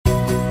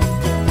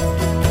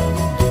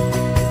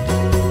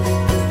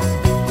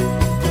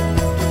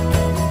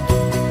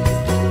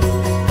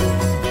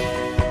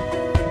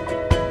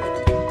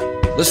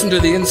Listen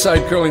to the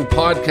Inside Curling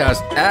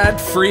podcast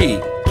ad-free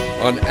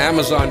on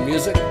Amazon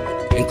Music,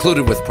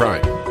 included with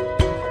Prime.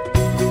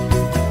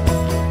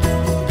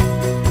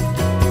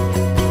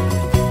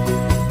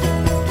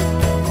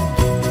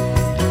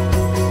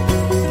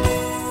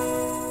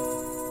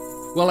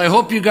 Well, I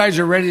hope you guys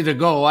are ready to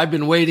go. I've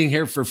been waiting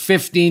here for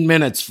 15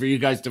 minutes for you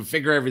guys to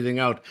figure everything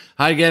out.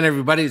 Hi again,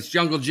 everybody. It's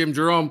Jungle Jim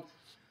Jerome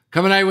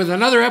coming at you with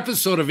another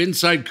episode of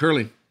Inside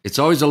Curling. It's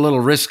always a little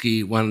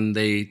risky when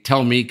they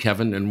tell me,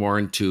 Kevin and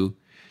Warren, too,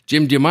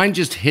 Jim, do you mind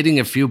just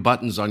hitting a few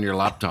buttons on your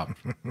laptop?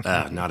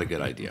 Not a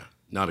good idea.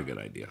 Not a good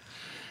idea.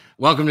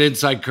 Welcome to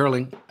Inside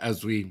Curling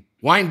as we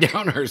wind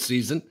down our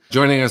season.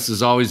 Joining us,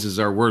 as always, is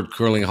our World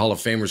Curling Hall of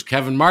Famers,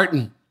 Kevin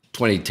Martin,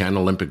 2010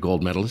 Olympic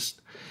gold medalist,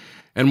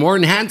 and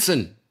Warren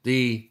Hansen,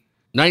 the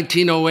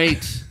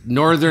 1908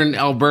 Northern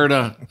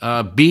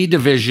Alberta B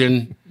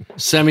Division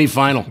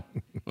semifinal.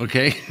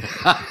 Okay?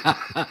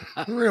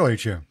 Really,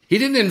 Jim? He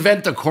didn't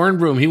invent the corn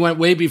broom. He went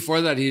way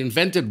before that. He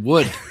invented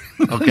wood,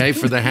 okay,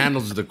 for the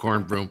handles of the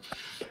corn broom.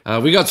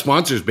 We got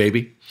sponsors,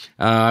 baby.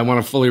 I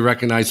want to fully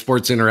recognize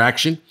Sports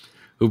Interaction,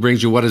 who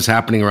brings you what is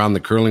happening around the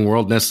curling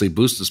world. Nestle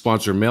Boost, the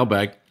sponsor of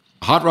Mailbag.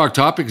 Hot Rock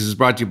Topics is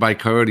brought to you by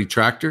Coyote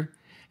Tractor.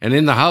 And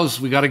in the house,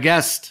 we got a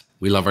guest.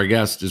 We love our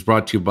guest. Is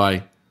brought to you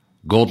by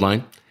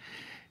Goldline.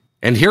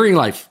 And Hearing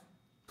Life,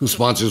 who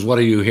sponsors What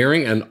Are You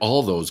Hearing? And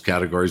all those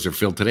categories are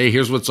filled today.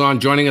 Here's what's on.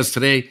 Joining us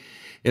today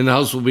in the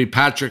house will be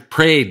Patrick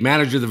Prade,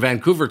 manager of the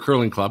Vancouver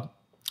Curling Club,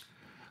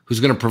 who's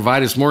going to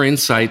provide us more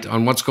insight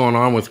on what's going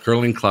on with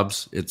curling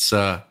clubs. It's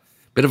a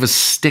bit of a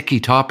sticky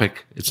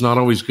topic. It's not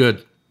always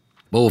good.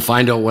 But we'll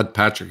find out what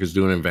Patrick is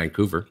doing in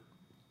Vancouver.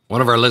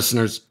 One of our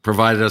listeners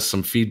provided us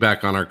some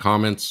feedback on our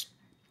comments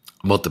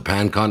about the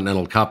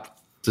Pan-Continental Cup.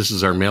 This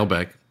is our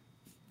mailbag.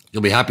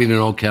 You'll be happy to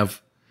know, Kev,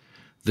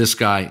 this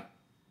guy,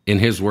 in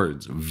his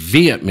words,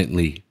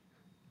 vehemently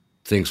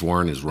thinks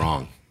Warren is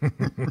wrong.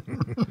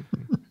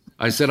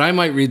 I said I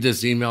might read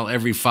this email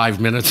every 5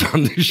 minutes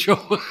on the show.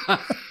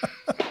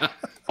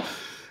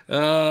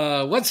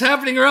 What's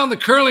happening around the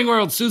curling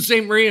world? Sault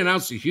Ste. Marie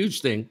announced a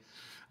huge thing,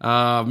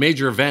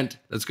 major event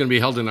that's going to be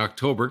held in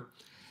October.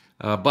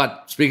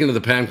 But speaking of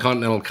the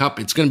Pan-Continental Cup,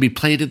 it's going to be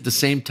played at the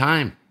same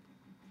time.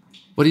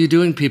 What are you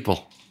doing,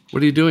 people?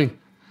 What are you doing?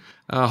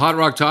 Hot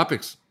Rock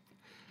Topics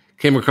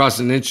came across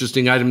an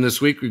interesting item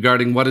this week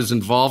regarding what is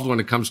involved when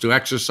it comes to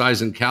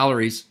exercise and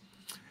calories.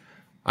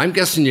 I'm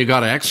guessing you got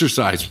to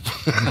exercise.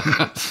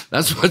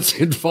 That's what's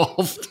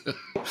involved.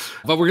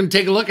 But we're going to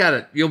take a look at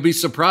it. You'll be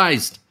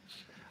surprised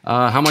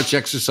how much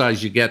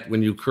exercise you get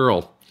when you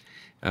curl.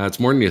 It's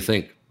more than you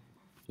think.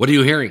 What are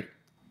you hearing?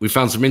 We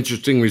found some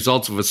interesting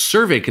results of a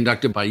survey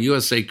conducted by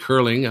USA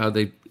Curling.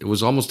 It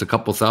was almost a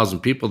couple thousand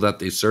people that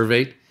they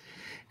surveyed.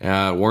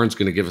 Warren's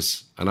going to give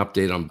us an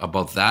update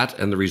about that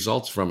and the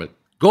results from it.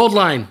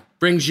 Goldline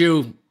brings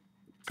you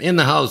in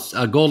the house.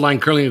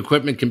 Goldline curling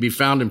equipment can be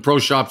found in pro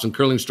shops and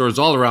curling stores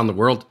all around the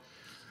world.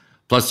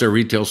 Plus, there are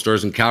retail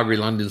stores in Calgary,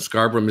 London,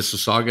 Scarborough,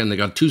 Mississauga, and they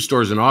got 2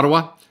 stores in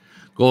Ottawa.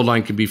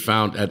 Goldline can be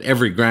found at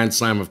every Grand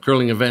Slam of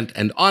curling event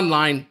and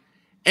online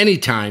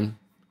anytime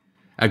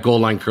at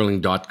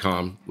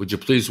goldlinecurling.com. Would you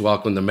please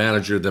welcome the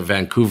manager of the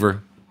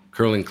Vancouver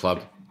Curling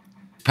Club,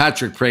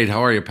 Patrick Prade.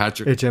 How are you,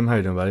 Patrick? Hey, Jim. How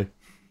you doing, buddy?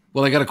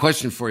 Well, I got a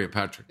question for you,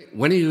 Patrick.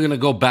 When are you going to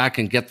go back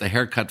and get the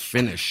haircut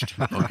finished?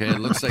 Okay, it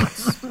looks like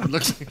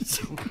it's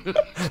so good.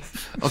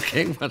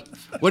 Okay,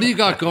 what do you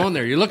got going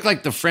there? You look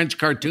like the French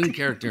cartoon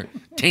character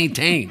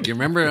Tintin. Do you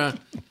remember?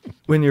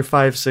 When you're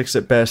 5'6"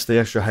 at best, the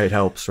extra height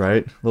helps,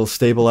 right? A little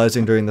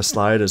stabilizing during the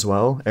slide as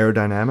well,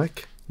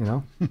 aerodynamic. You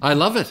know. I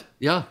love it.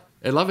 Yeah,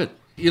 I love it.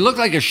 You look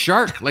like a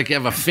shark, like you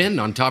have a fin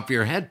on top of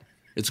your head.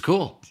 It's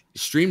cool,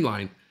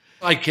 streamlined.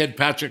 I kid,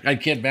 Patrick. I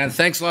kid, man.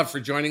 Thanks a lot for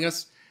joining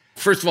us.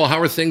 First of all, how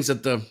are things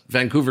at the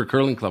Vancouver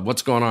Curling Club?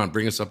 What's going on?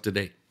 Bring us up to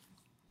date.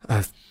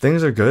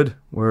 Things are good.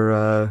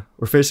 We're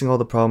facing all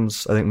the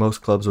problems I think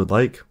most clubs would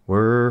like.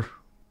 We're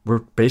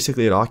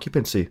basically at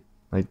occupancy.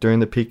 Like during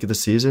the peak of the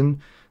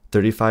season,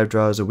 35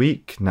 draws a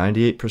week,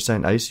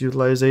 98% ice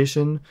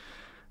utilization.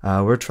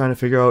 We're trying to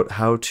figure out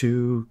how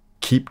to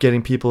keep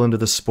getting people into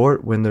the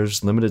sport when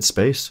there's limited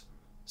space.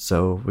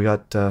 So we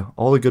got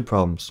all the good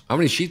problems. How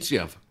many sheets do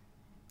you have?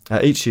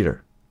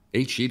 8-sheeter.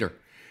 8-sheeter.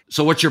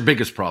 So what's your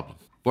biggest problem?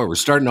 Boy, we're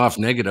starting off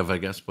negative, I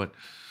guess, but...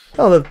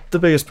 Oh, the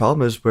biggest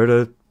problem is where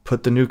to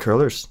put the new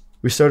curlers.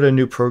 We started a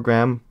new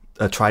program,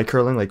 Try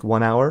Curling, like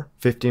 1 hour,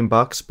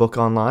 $15, book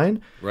online.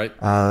 Right.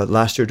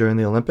 Last year during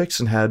the Olympics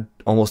and had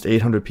almost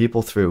 800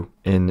 people through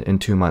in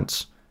 2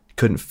 months.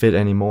 Couldn't fit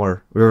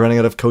anymore. We were running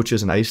out of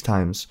coaches and ice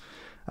times.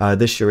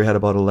 This year we had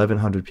about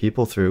 1,100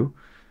 people through.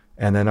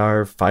 And then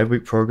our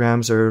 5-week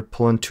programs are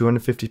pulling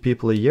 250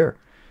 people a year.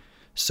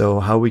 So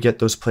how we get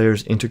those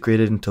players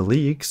integrated into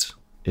leagues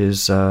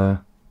is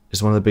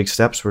one of the big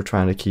steps we're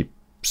trying to keep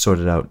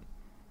sorted out.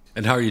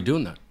 And how are you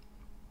doing that?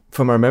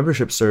 From our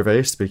membership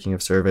survey, speaking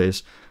of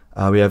surveys,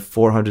 we have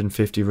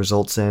 450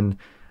 results in.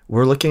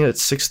 We're looking at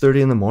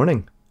 6:30 in the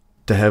morning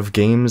to have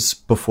games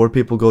before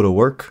people go to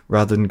work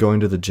rather than going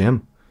to the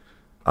gym.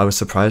 I was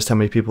surprised how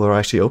many people are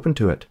actually open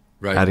to it.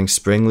 Right. Adding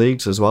spring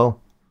leagues as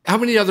well. How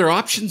many other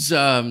options,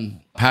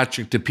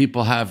 Patrick, do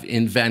people have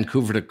in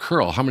Vancouver to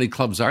curl? How many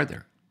clubs are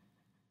there?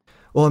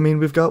 Well, I mean,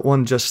 we've got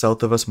one just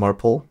south of us,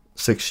 Marpole,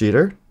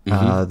 6-sheeter,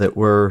 that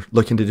we're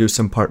looking to do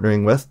some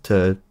partnering with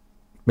to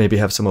maybe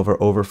have some of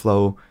our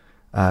overflow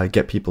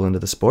get people into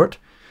the sport.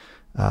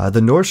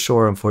 The North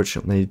Shore,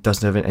 unfortunately,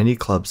 doesn't have any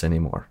clubs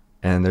anymore.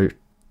 And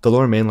the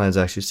Lower Mainland's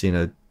actually seen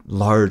a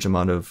large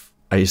amount of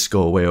ice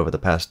go away over the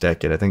past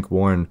decade. I think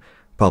Warren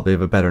probably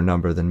have a better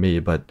number than me,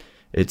 but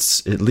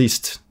it's at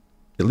least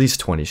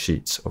 20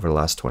 sheets over the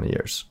last 20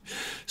 years.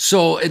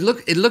 So it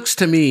looks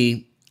to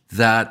me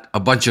that a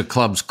bunch of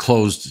clubs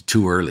closed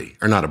too early,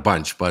 or not a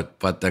bunch, but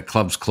the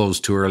clubs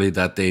closed too early,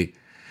 that they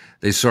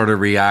sort of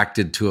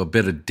reacted to a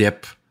bit of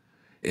dip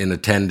in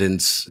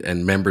attendance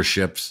and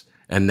memberships,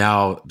 and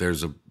now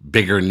there's a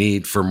bigger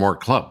need for more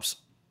clubs.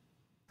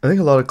 I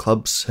think a lot of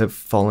clubs have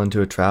fallen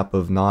into a trap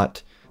of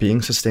not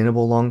being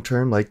sustainable long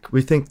term. Like,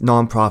 we think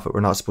nonprofit,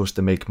 we're not supposed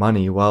to make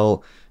money.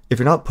 Well, if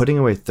you're not putting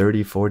away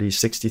 30, 40,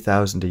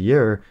 60,000 a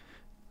year,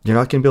 you're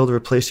not going to be able to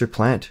replace your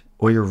plant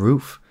or your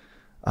roof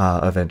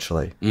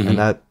eventually. And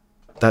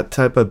that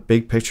type of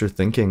big picture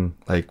thinking,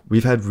 like,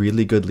 we've had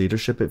really good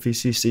leadership at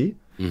VCC.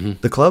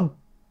 The club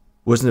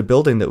was in a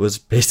building that was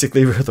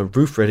basically with a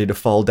roof ready to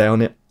fall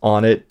down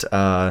on it,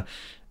 a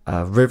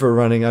river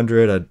running under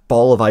it, a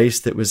ball of ice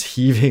that was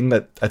heaving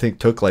that I think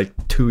took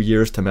like 2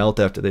 years to melt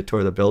after they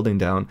tore the building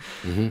down.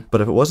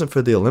 But if it wasn't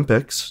for the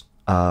Olympics,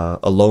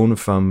 a loan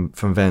from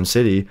Van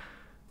City,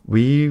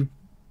 we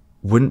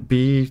wouldn't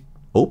be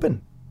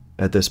open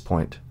at this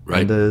point.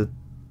 Right. And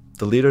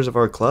the leaders of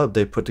our club,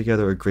 they put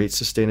together a great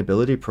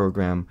sustainability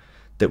program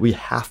that we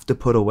have to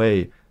put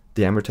away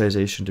the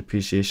amortization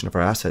depreciation of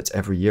our assets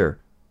every year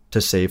to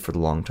save for the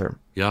long term.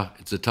 Yeah,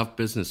 it's a tough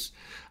business.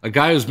 A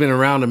guy who's been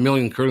around a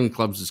million curling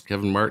clubs is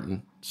Kevin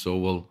Martin, so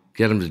we'll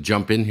get him to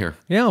jump in here.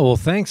 Yeah, well,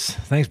 thanks,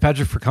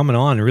 Patrick, for coming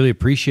on. I really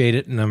appreciate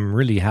it, and I'm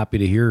really happy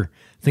to hear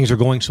things are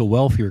going so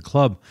well for your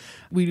club.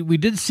 We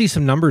did see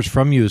some numbers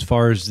from you as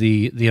far as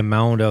the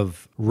amount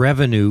of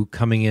revenue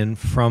coming in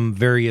from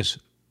various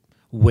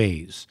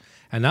ways.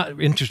 And that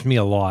interests me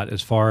a lot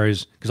as far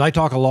as, because I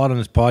talk a lot on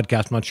this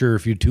podcast, I'm not sure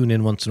if you tune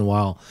in once in a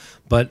while,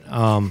 but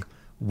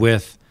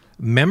with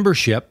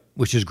membership,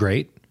 which is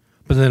great,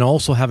 but then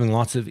also having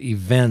lots of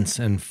events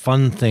and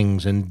fun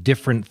things and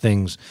different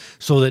things,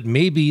 so that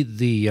maybe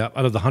the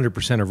out of the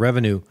 100% of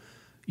revenue,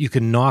 you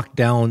can knock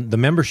down the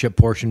membership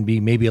portion, be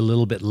maybe a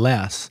little bit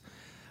less.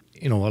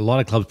 You know, a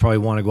lot of clubs probably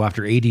want to go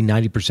after 80,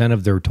 90%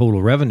 of their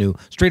total revenue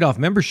straight off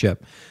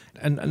membership.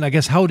 And I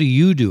guess, how do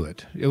you do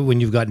it when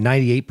you've got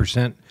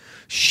 98%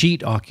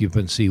 sheet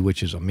occupancy,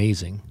 which is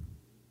amazing?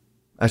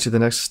 Actually, the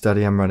next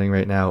study I'm running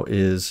right now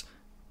is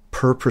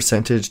per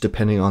percentage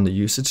depending on the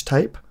usage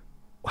type,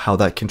 how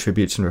that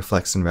contributes and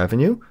reflects in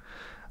revenue.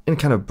 In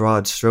kind of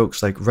broad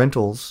strokes, like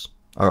rentals,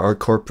 our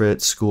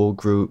corporate, school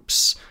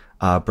groups,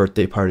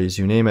 birthday parties,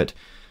 you name it,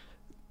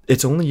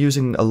 it's only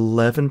using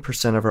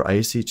 11% of our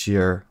ice each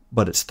year,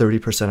 but it's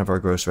 30% of our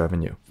gross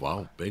revenue.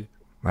 Wow, big.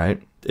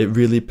 Right? It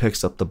really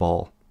picks up the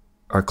ball.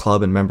 Our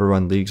club and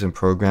member-run leagues and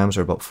programs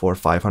are about $400,000 or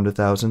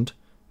 $500,000.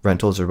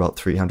 Rentals are about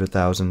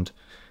 $300,000.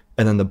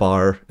 And then the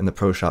bar and the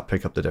pro shop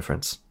pick up the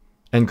difference.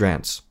 And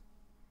grants.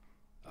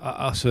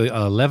 So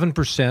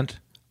 11%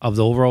 of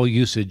the overall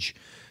usage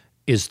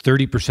is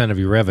 30% of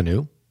your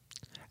revenue.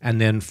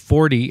 And then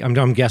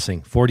I'm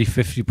guessing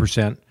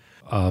 50%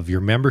 of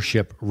your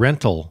membership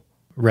rental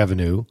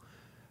revenue,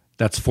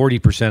 that's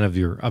 40% of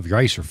your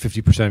ice, or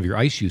 50% of your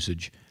ice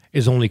usage,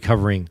 is only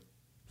covering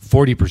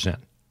 40%.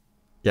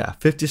 Yeah,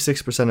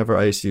 56% of our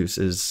ice use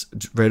is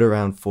right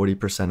around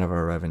 40% of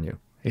our revenue.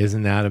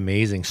 Isn't that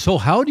amazing? So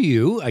how do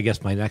you, I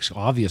guess my next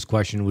obvious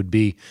question would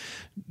be,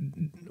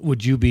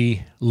 would you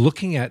be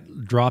looking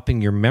at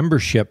dropping your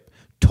membership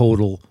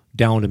total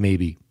down to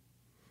maybe,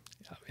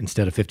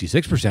 instead of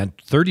 56%,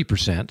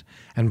 30%,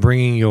 and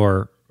bringing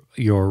your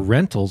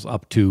rentals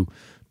up to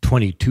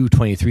 22,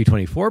 23,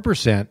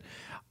 24%,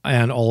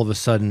 and all of a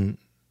sudden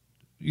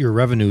your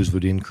revenues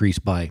would increase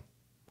by,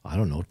 I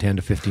don't know, 10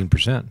 to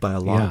 15%. By a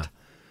lot.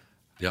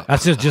 Yeah.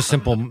 That's just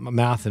simple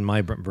math in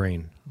my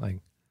brain. Like,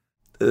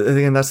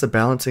 again, that's the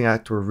balancing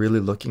act we're really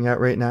looking at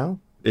right now,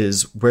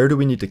 is where do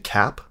we need to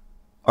cap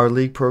our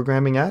league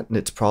programming at? And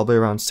it's probably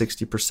around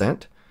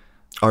 60%.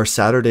 Our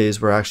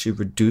Saturdays, we're actually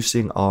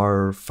reducing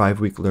our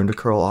 5-week Learn to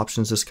Curl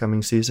options this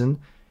coming season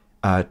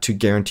to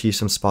guarantee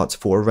some spots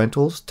for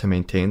rentals to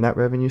maintain that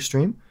revenue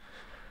stream.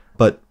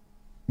 But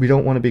we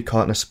don't want to be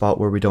caught in a spot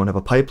where we don't have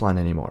a pipeline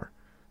anymore.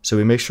 So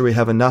we make sure we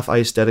have enough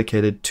ice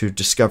dedicated to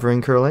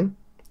discovering curling,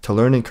 to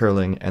learning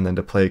curling, and then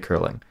to play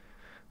curling,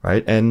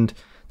 right? And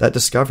that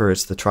discover,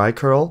 it's the try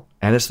curl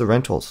and it's the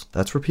rentals.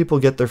 That's where people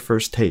get their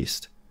first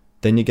taste.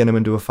 Then you get them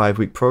into a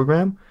 5-week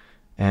program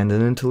and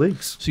then into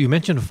leagues. So you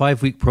mentioned a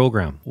 5-week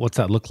program. What's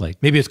that look like?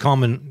 Maybe it's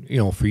common,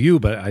 for you,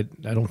 but I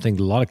don't think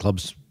a lot of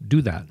clubs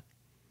do that.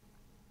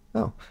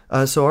 Oh,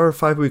 so our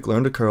 5-week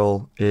Learn to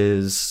Curl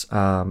is,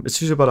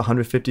 it's usually about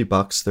 $150,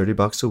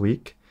 $30 a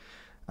week.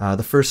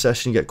 The first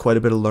session, you get quite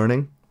a bit of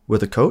learning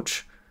with a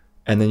coach,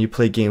 and then you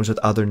play games with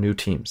other new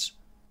teams.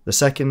 The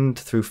second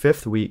through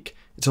fifth week,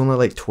 it's only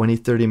like 20,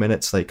 30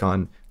 minutes, like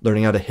on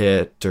learning how to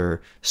hit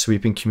or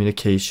sweeping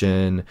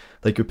communication.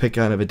 Like we pick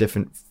kind of a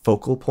different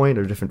focal point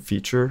or different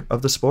feature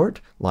of the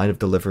sport, line of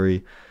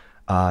delivery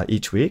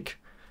each week.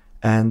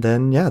 And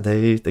then, yeah,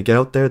 they get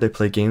out there, they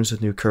play games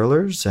with new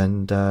curlers,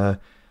 and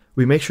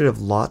we make sure to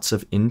have lots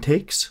of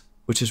intakes,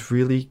 which has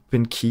really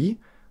been key.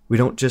 We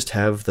don't just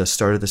have the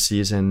start of the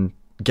season,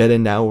 get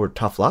in now or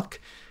tough luck.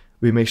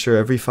 We make sure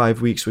every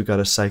 5 weeks we've got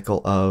a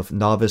cycle of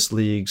novice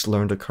leagues,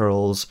 learn to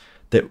curls,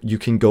 that you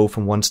can go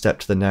from one step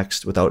to the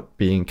next without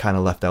being kind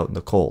of left out in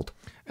the cold.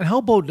 And how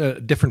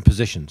about different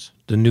positions,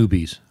 the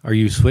newbies? Are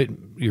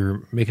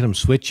you're making them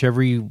switch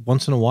every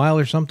once in a while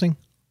or something?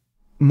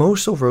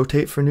 Most will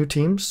rotate for new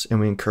teams, and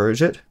we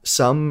encourage it.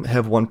 Some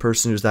have one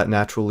person who's that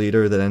natural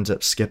leader that ends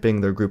up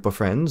skipping their group of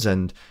friends,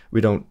 and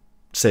we don't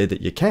say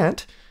that you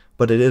can't,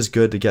 but it is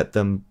good to get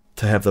them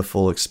to have the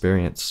full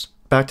experience.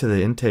 Back to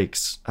the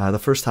intakes, the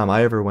first time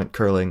I ever went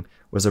curling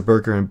was a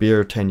burger and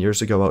beer 10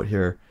 years ago out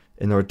here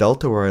in North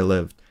Delta where I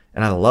lived,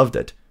 and I loved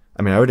it.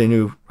 I mean, I already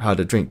knew how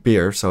to drink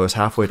beer, so I was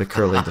halfway to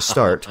curling to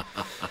start.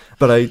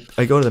 But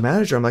I go to the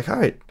manager, I'm like, all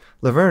right,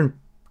 Laverne,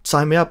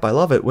 sign me up. I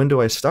love it. When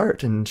do I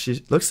start? And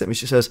she looks at me,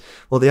 she says,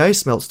 well, the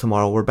ice melts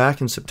tomorrow. We're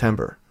back in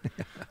September.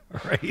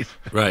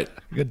 Right.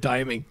 Good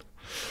timing.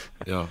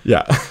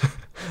 Yeah.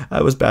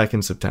 I was back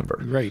in September.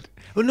 Right.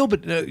 Well, no,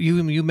 but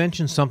you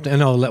mentioned something,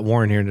 and I'll let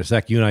Warren here in a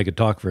sec. You and I could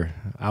talk for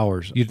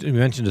hours. You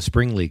mentioned a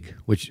spring league,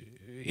 which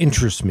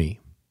interests me.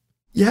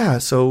 Yeah,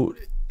 so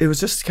it was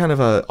just kind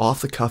of a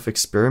off-the-cuff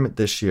experiment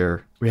this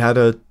year. We had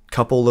a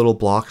couple little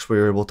blocks where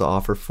we were able to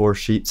offer 4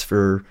 sheets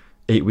for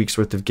 8 weeks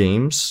worth of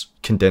games,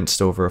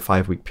 condensed over a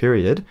 5-week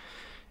period.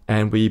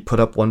 And we put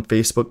up one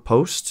Facebook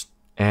post,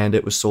 and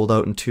it was sold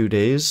out in 2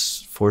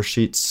 days, 4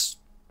 sheets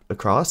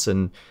across.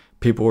 And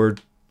people were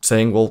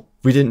saying, well,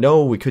 we didn't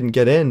know, we couldn't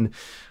get in.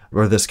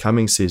 Or this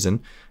coming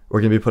season,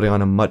 we're going to be putting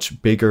on a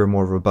much bigger,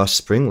 more robust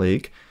spring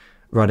league,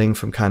 running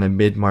from kind of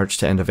mid-March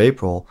to end of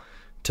April,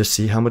 to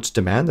see how much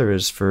demand there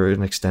is for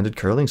an extended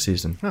curling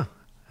season. Huh.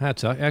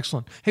 That's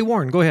excellent. Hey,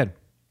 Warren, go ahead.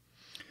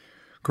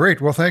 Great.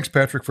 Well, thanks,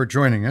 Patrick, for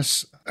joining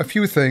us. A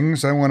few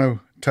things I want to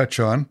touch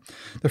on.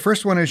 The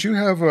first one is you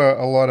have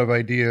a lot of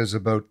ideas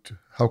about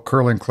how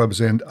curling clubs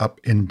end up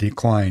in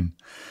decline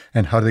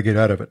and how they get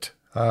out of it.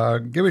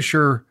 Give us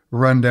your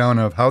rundown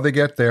of how they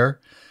get there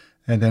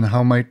and then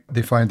how might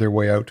they find their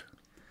way out.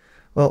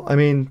 Well, I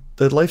mean,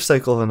 the life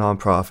cycle of a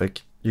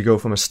nonprofit, you go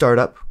from a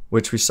startup,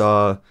 which we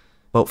saw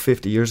about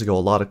 50 years ago, a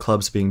lot of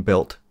clubs being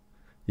built.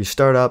 You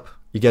start up,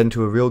 you get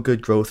into a real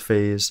good growth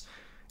phase,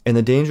 and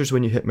the danger is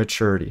when you hit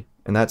maturity.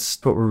 And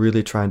that's what we're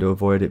really trying to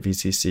avoid at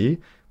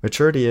VCC.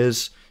 Maturity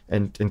is,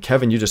 and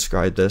Kevin, you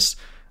described this,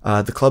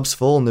 the club's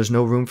full and there's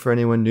no room for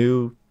anyone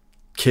new.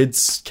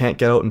 Kids can't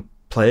get out and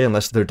play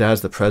unless their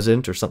dad's the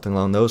president or something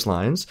along those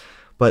lines.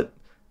 But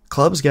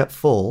clubs get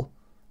full,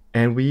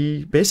 and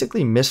we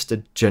basically missed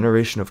a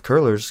generation of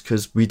curlers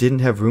because we didn't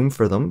have room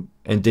for them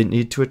and didn't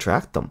need to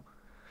attract them.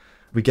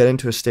 We get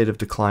into a state of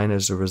decline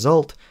as a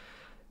result,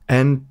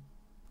 and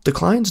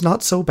decline's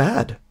not so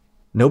bad.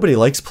 Nobody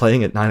likes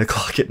playing at 9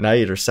 o'clock at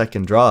night or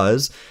second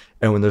draws,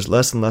 and when there's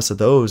less and less of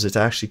those, it's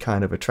actually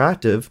kind of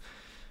attractive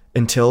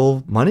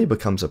until money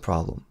becomes a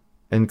problem.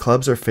 And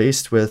clubs are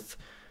faced with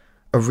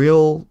a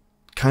real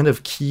kind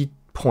of key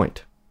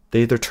point.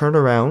 They either turn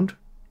around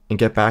and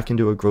get back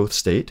into a growth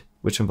state,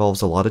 which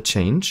involves a lot of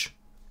change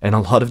and a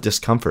lot of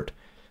discomfort,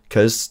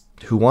 because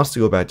who wants to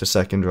go back to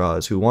second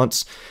draws? Who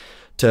wants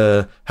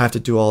to have to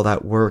do all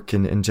that work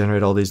and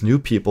generate all these new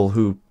people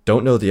who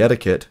don't know the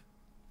etiquette?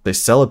 They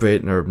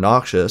celebrate and are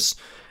obnoxious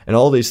and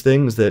all these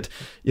things that,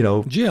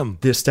 Jim,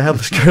 the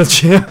established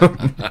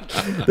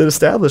the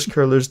established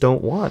curlers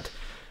don't want.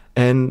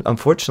 And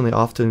unfortunately,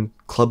 often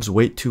clubs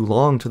wait too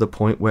long to the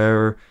point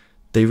where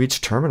they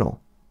reach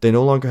terminal. They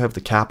no longer have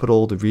the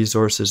capital, the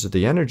resources, or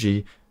the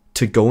energy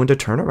to go into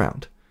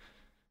turnaround.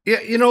 Yeah,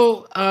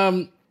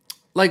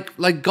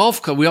 like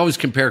golf club, we always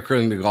compare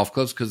curling to golf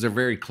clubs because they're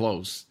very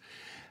close.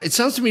 It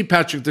sounds to me,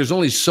 Patrick, there's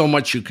only so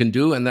much you can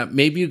do, and that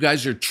maybe you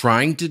guys are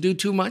trying to do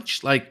too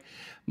much. Like,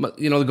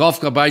 the golf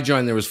club I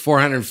joined, there was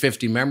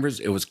 450 members.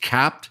 It was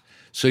capped,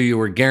 so you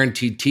were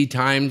guaranteed tee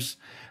times.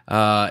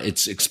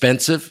 It's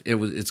expensive.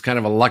 It's kind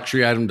of a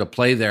luxury item to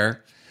play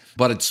there,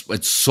 but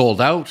it's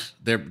sold out.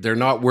 They're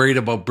not worried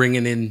about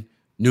bringing in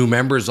new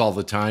members all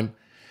the time.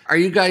 Are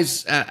you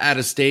guys at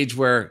a stage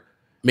where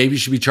maybe you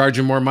should be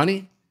charging more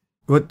money?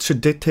 What should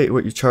dictate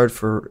what you charge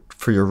for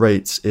your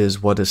rates is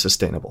what is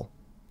sustainable,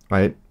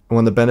 right? One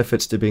of the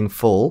benefits to being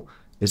full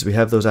is we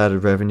have those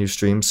added revenue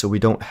streams, so we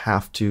don't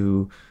have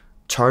to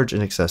charge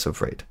an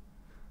excessive rate.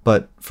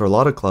 But for a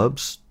lot of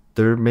clubs,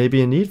 there may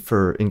be a need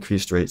for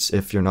increased rates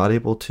if you're not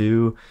able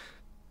to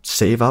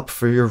save up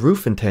for your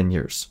roof in 10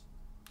 years.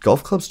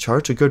 Golf clubs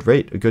charge a good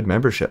rate, a good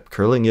membership.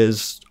 Curling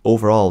is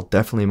overall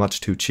definitely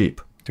much too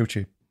cheap. Too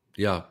cheap.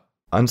 Yeah.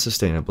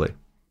 Unsustainably.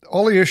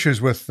 All the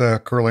issues with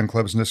curling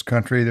clubs in this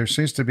country, there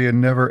seems to be a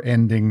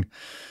never-ending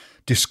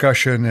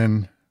discussion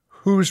in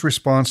who's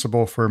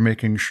responsible for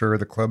making sure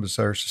the clubs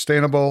are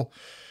sustainable.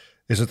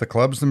 Is it the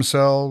clubs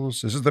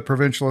themselves? Is it the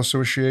provincial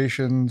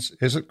associations?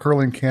 Is it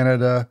Curling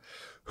Canada?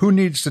 Who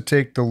needs to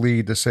take the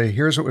lead to say,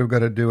 here's what we've got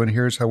to do and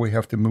here's how we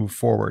have to move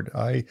forward?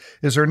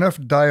 Is there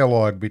enough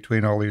dialogue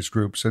between all these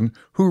groups, and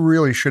who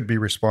really should be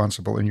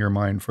responsible in your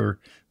mind for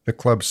the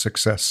club's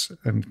success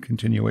and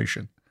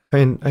continuation? I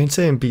can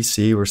say in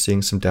BC, we're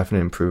seeing some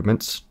definite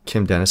improvements.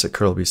 Kim Dennis at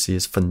Curl BC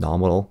is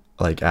phenomenal,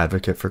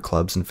 advocate for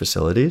clubs and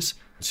facilities.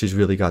 She's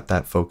really got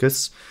that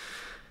focus.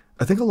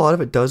 I think a lot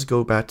of it does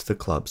go back to the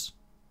clubs.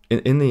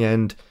 In the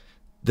end,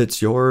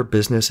 that's your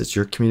business, it's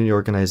your community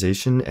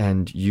organization,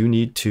 and you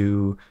need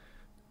to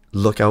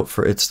look out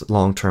for its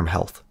long-term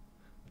health.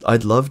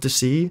 I'd love to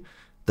see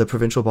the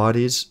provincial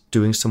bodies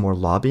doing some more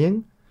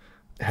lobbying.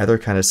 Heather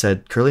kind of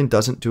said curling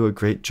doesn't do a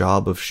great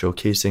job of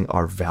showcasing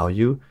our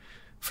value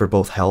for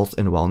both health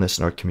and wellness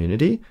in our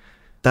community.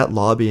 That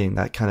lobbying,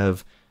 that kind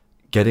of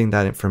getting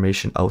that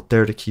information out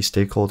there to key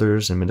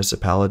stakeholders and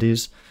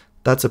municipalities,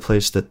 that's a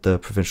place that the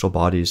provincial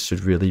bodies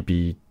should really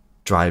be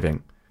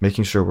driving,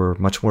 making sure we're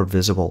much more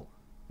visible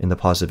in the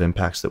positive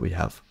impacts that we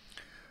have.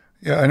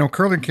 Yeah, I know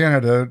Curling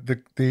Canada,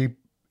 the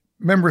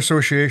member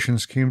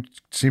associations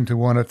seem to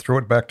want to throw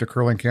it back to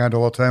Curling Canada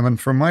all the time. And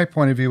from my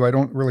point of view, I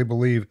don't really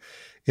believe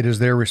it is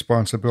their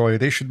responsibility.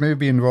 They should maybe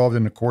be involved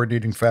in the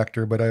coordinating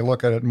factor, but I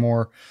look at it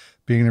more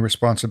being the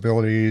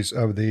responsibilities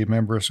of the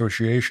member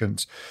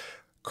associations.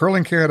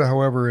 Curling Canada,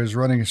 however, is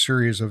running a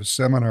series of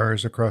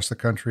seminars across the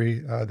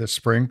country this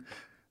spring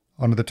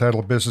under the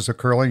title Business of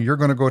Curling. You're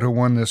going to go to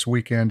one this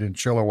weekend in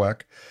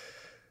Chilliwack.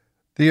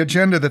 The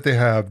agenda that they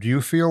have, do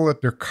you feel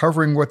that they're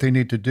covering what they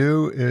need to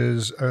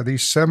do? Are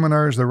these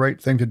seminars the right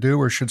thing to do,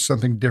 or should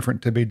something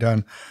different to be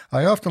done?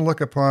 I often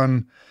look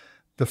upon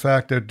the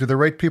fact that, do the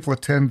right people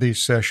attend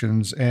these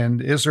sessions,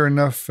 and is there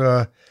enough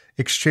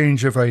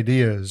exchange of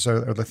ideas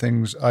are the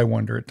things I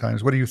wonder at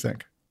times. What do you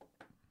think?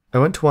 I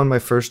went to one my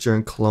first year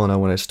in Kelowna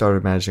when I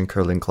started managing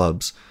curling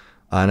clubs,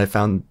 and I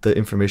found the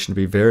information to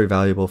be very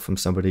valuable from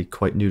somebody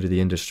quite new to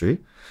the industry.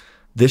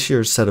 This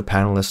year's set of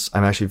panelists,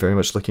 I'm actually very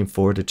much looking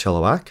forward to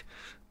Chilliwack.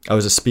 I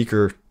was a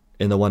speaker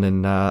in the one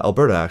in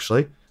Alberta,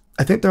 actually.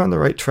 I think they're on the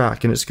right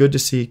track, and it's good to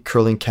see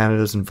Curling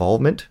Canada's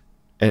involvement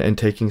and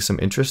taking some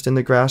interest in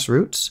the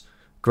grassroots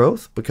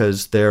growth,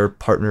 because they're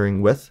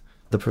partnering with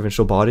the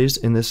provincial bodies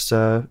in this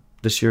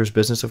year's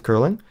Business of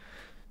Curling.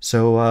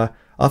 So I'll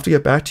have to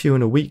get back to you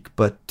in a week,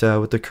 but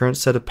with the current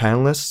set of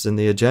panelists and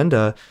the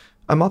agenda,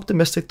 I'm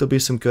optimistic there'll be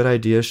some good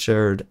ideas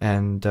shared,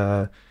 and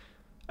I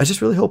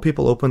just really hope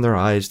people open their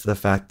eyes to the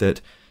fact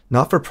that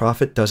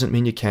not-for-profit doesn't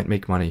mean you can't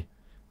make money.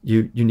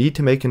 You need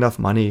to make enough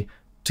money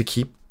to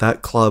keep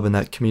that club and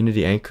that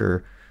community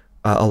anchor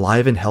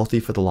alive and healthy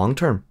for the long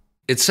term.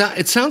 It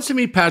sounds to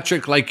me,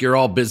 Patrick, like you're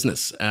all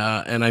business.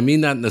 And I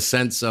mean that in the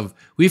sense of,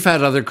 we've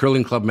had other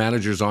curling club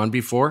managers on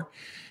before,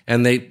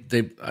 and they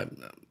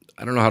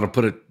I don't know how to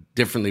put it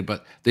differently,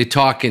 but they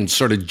talk in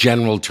sort of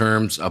general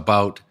terms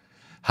about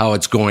how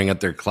it's going at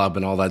their club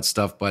and all that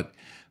stuff. But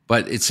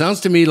it sounds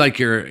to me like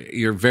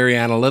you're very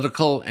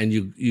analytical, and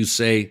you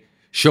say,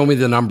 show me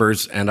the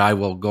numbers and I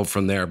will go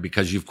from there,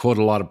 because you've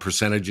quoted a lot of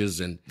percentages,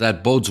 and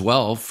that bodes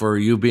well for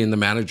you being the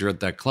manager at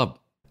that club.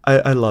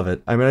 I love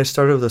it. I mean, I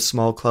started with a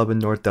small club in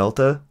North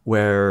Delta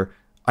where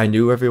I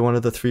knew every one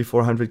of the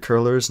 300-400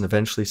 curlers, and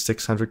eventually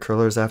 600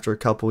 curlers after a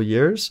couple of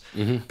years.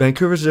 Mm-hmm.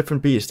 Vancouver's a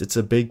different beast. It's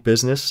a big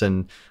business,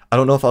 and I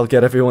don't know if I'll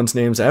get everyone's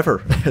names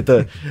ever at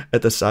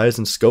the size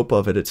and scope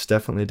of it. It's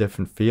definitely a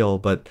different feel,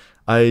 but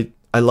I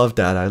love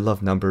data. I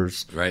love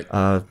numbers. Right.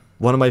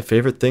 One of my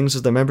favorite things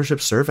is the membership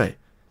survey.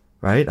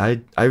 Right.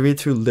 I read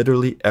through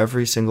literally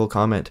every single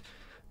comment,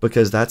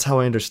 because that's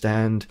how I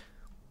understand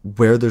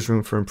where there's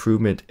room for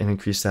improvement and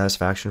increased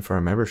satisfaction for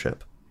our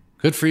membership.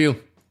 Good for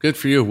you. Good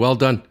for you. Well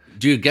done.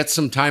 Do you get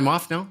some time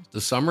off now,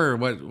 the summer, or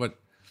what?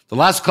 The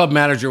last club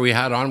manager we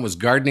had on was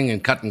gardening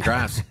and cutting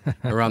grass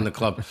around the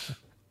club.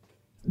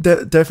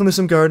 Definitely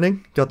some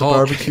gardening. Got the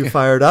barbecue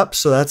fired up,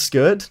 so that's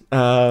good.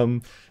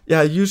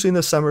 Yeah, usually in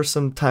the summer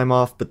some time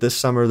off, but this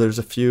summer there's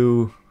a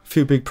few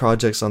big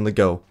projects on the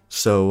go.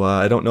 So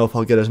I don't know if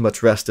I'll get as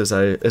much rest as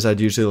I'd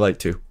usually like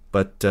to,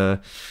 but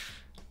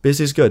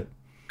busy's good.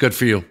 Good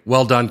for you.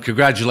 Well done.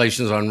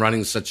 Congratulations on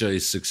running such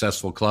a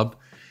successful club.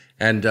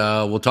 And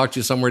we'll talk to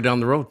you somewhere down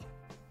the road.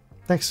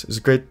 Thanks. It was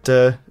great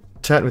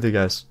chatting with you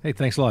guys. Hey,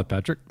 thanks a lot,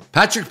 Patrick.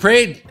 Patrick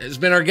Prade has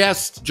been our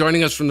guest,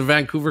 joining us from the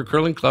Vancouver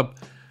Curling Club.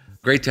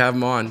 Great to have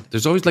him on.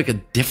 There's always like a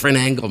different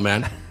angle,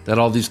 man, that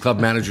all these club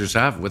managers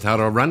have with how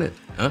to run it.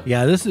 Huh?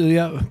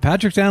 Yeah,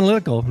 Patrick's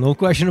analytical. No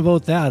question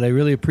about that. I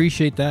really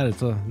appreciate that. It's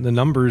the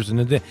numbers,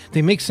 and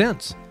they make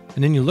sense.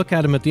 And then you look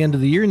at them at the end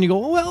of the year and you go,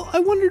 well, I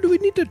wonder, do we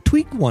need to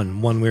tweak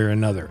one way or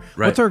another?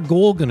 Right. What's our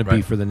goal going to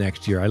be for the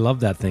next year? I love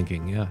that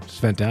thinking. Yeah, it's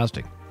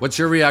fantastic. What's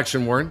your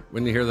reaction, Warren,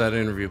 when you hear that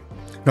interview?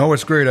 No,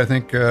 it's great. I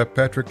think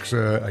Patrick's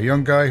a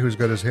young guy who's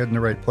got his head in the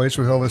right place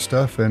with all this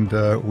stuff, and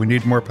we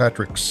need more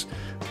Patricks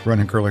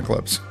running curling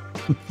clubs.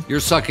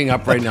 You're sucking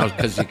up right now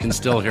because you can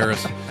still hear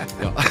us.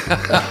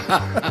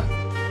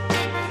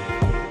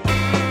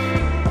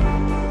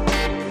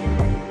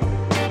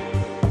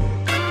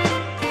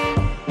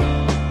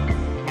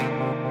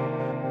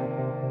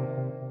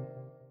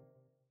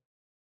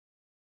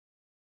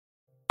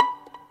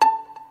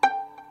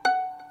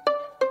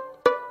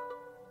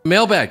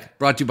 Mailbag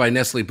brought to you by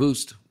Nestle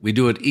Boost. We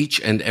do it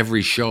each and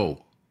every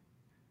show.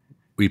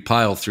 We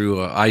pile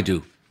through, I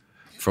do.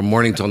 From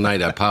morning till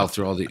night, I pile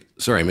through all the...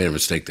 Sorry, I made a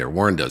mistake there.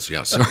 Warren does,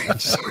 yeah. Sorry.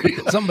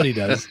 Somebody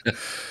does.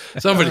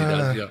 Somebody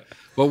does, yeah.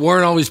 But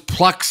Warren always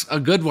plucks a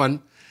good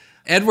one.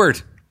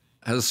 Edward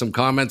has some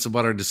comments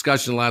about our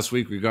discussion last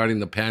week regarding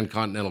the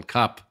Pan-Continental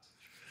Cup.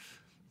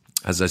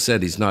 As I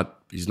said, he's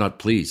not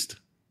pleased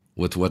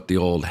with what the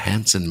old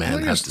Hansen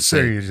man has to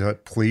say. He's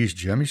not pleased,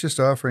 Jim. He's just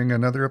offering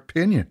another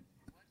opinion.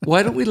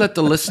 Why don't we let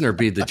the listener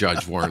be the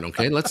judge, Warren,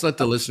 okay? Let's let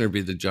the listener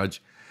be the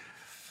judge.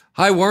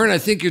 Hi, Warren, I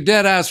think you're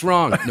dead ass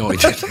wrong. No, he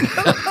didn't.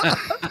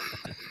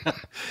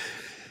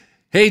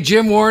 Hey,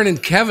 Jim, Warren,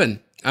 and Kevin.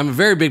 I'm a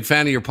very big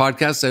fan of your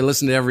podcast. I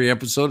listen to every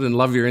episode and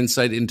love your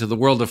insight into the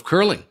world of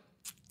curling.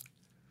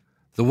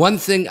 The one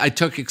thing I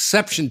took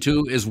exception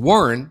to is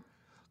Warren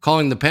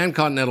calling the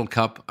Pan-Continental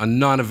Cup a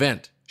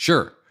non-event.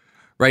 Sure,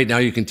 right now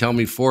you can tell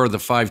me 4 of the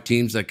 5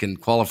 teams that can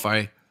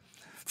qualify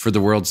for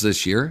the Worlds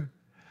this year,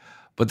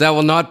 but that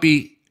will not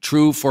be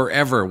true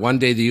forever. One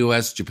day the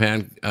U.S.,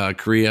 Japan,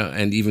 Korea,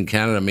 and even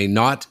Canada may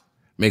not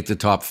make the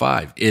top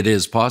 5. It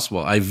is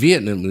possible. I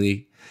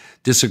vehemently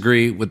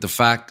disagree with the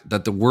fact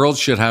that the world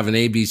should have an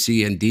A, B,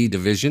 C, and D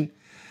division,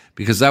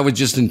 because that would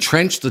just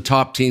entrench the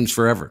top teams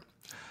forever.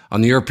 On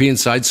the European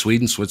side,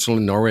 Sweden,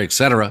 Switzerland, Norway,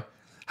 etc.,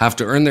 have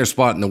to earn their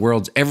spot in the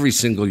Worlds every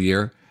single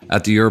year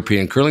at the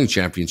European Curling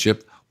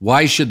Championship.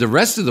 Why should the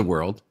rest of the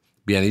world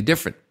be any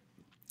different?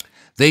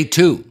 They,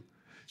 too,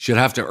 should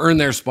have to earn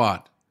their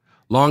spot.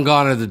 Long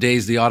gone are the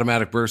days the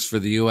automatic burst for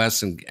the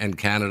U.S. and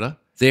Canada.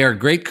 They are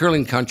great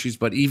curling countries,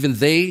 but even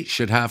they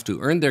should have to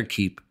earn their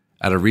keep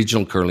at a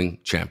regional curling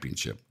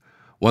championship.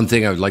 One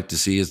thing I would like to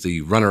see is the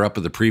runner-up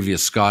of the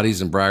previous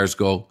Scotties and Briars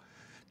go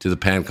to the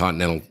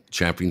Pan-Continental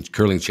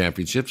Curling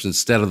Championships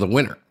instead of the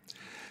winner.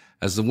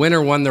 As the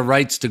winner won the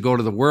rights to go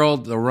to the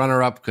World, the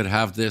runner-up could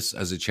have this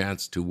as a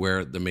chance to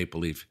wear the maple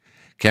leaf.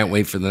 Can't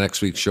wait for the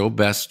next week's show.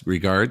 Best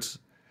regards,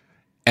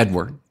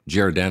 Edward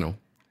Giordano.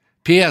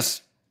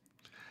 P.S.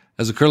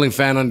 As a curling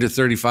fan under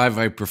 35,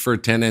 I prefer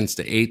 10 ends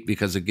to 8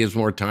 because it gives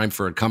more time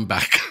for a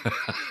comeback.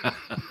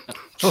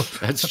 Oh,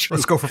 that's true.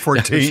 Let's go for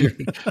 14.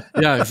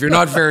 Yeah, if you're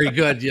not very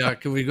good, yeah,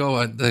 can we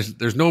go?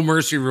 There's no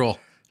mercy rule.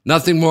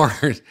 Nothing more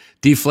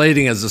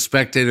deflating as a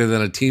spectator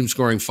than a team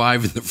scoring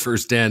 5 in the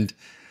first end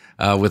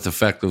with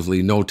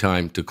effectively no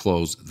time to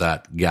close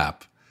that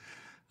gap.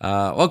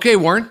 Okay,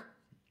 Warren.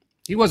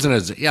 He wasn't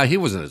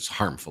as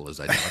harmful as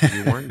I thought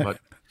you, Warren, but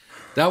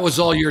that was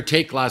all your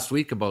take last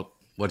week about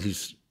what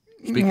he's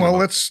speaking about. Well,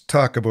 let's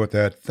talk about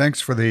that.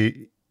 Thanks for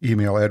the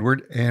email,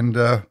 Edward. And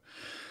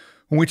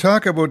when we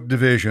talk about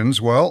divisions,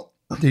 well,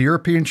 the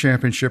European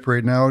Championship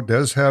right now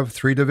does have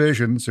 3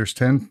 divisions. There's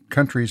 10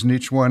 countries in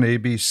each one, A,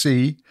 B,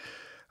 C.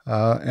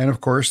 And of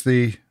course,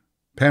 the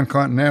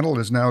Pan-Continental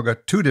has now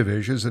got 2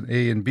 divisions, an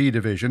A and B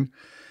division.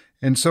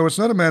 And so it's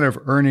not a matter of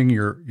earning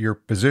your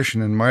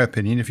position, in my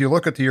opinion. If you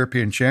look at the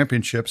European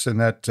Championships in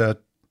that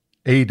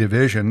A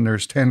division,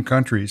 there's 10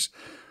 countries.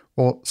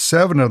 Well,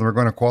 7 of them are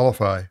going to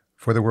qualify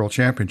for the World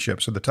Championship.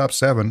 So the top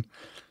 7,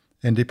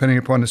 and depending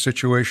upon the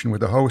situation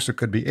with the host, it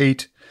could be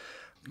 8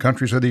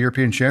 countries of the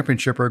European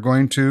Championship are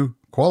going to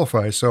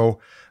qualify. So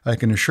I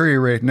can assure you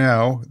right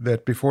now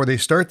that before they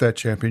start that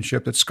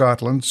championship, that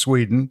Scotland,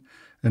 Sweden,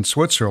 and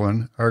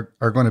Switzerland are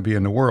going to be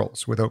in the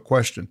Worlds without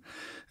question,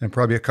 and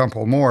probably a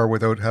couple more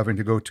without having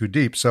to go too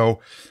deep.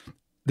 So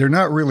they're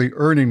not really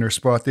earning their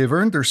spot. They've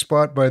earned their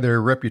spot by their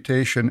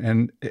reputation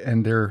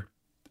and their,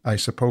 I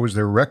suppose,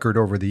 their record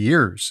over the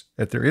years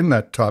that they're in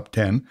that top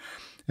 10.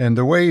 And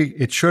the way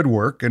it should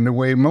work, and the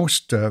way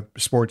most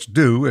sports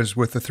do, is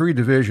with the 3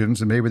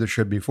 divisions, and maybe there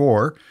should be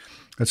 4.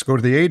 Let's go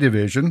to the A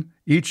division.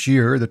 Each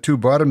year, the 2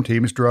 bottom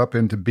teams drop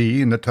into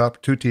B, and the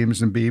top 2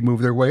 teams in B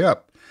move their way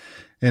up.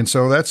 And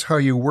so that's how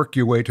you work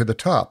your way to the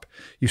top.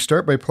 You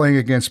start by playing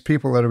against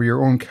people that are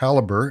your own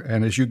caliber,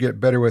 and as you get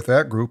better with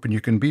that group, and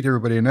you can beat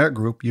everybody in that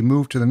group, you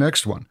move to the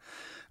next one.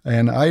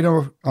 And I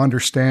don't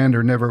understand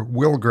or never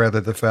will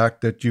gather the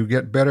fact that you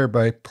get better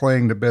by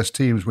playing the best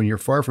teams when you're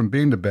far from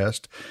being the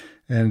best,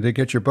 and they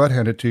get your butt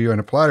handed to you on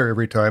a platter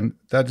every time.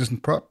 That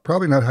isn't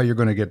probably not how you're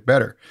going to get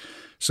better.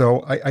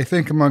 So I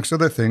think, amongst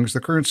other things, the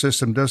current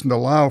system doesn't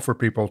allow for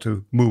people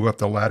to move up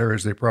the ladder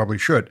as they probably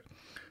should.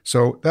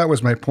 So that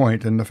was my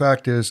point. And the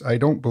fact is, I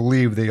don't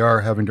believe they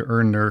are having to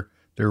earn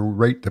their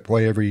right to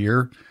play every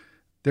year.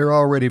 They're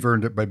already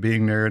earned it by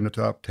being there in the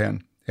top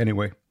 10.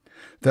 Anyway,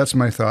 that's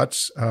my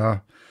thoughts.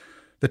 The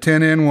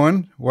 10N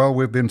one, well,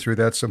 we've been through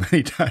that so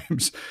many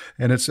times,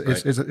 and it's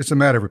a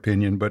matter of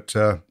opinion. But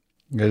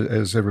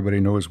as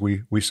everybody knows,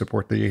 we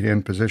support the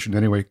 8N position.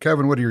 Anyway,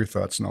 Kevin, what are your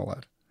thoughts on all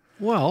that?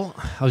 Well,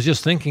 I was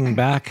just thinking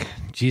back,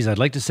 I'd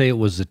like to say it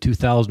was the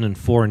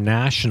 2004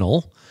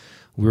 National.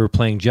 We were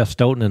playing Jeff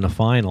Stoughton in the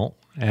final,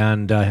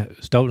 and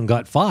Stoughton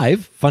got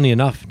 5. Funny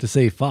enough to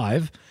say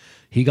 5.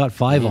 He got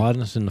 5 on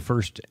us in the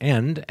first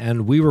end,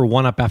 and we were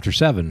 1 up after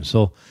 7.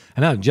 So,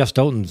 and now Jeff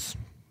Stoughton's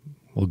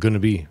going to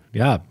be,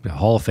 a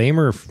Hall of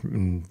Famer,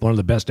 one of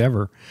the best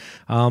ever.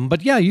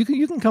 But yeah, you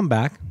can come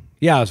back.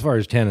 Yeah, as far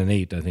as 10 and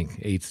 8, I think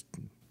 8's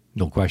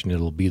no question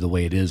it'll be the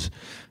way it is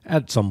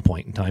at some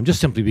point in time,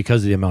 just simply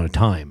because of the amount of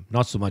time,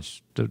 not so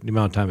much the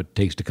amount of time it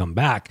takes to come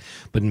back,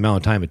 but the amount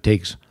of time it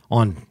takes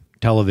on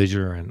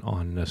television and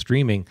on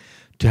streaming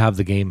to have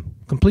the game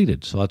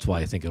completed. So that's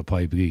why I think it'll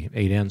probably be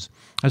 8 ends.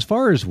 As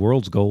far as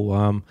worlds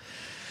go,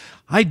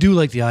 I do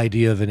like the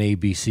idea of an A,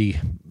 B, C,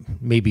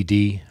 maybe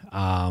D,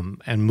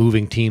 and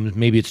moving teams.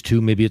 Maybe it's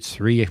 2, maybe it's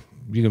 3.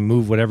 You can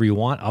move whatever you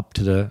want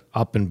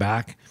up and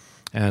back,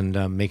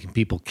 and making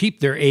people keep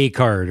their A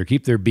card or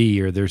keep their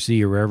B or their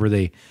C or wherever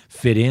they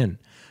fit in.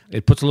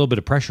 It puts a little bit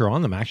of pressure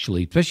on them,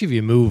 actually, especially if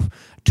you move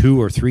 2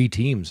 or 3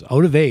 teams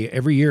out of A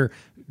every year.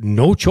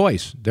 No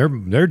choice.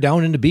 They're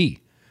down into B.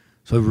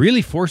 So it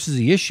really forces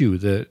the issue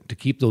to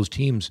keep those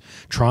teams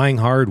trying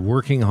hard,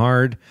 working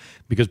hard,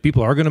 because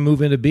people are going to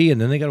move into B, and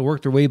then they got to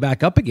work their way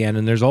back up again.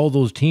 And there's all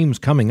those teams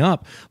coming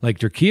up, like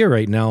Turkey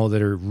right now,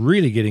 that are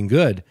really getting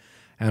good.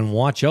 And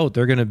watch out,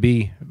 they're going to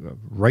be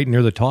right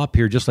near the top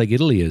here, just like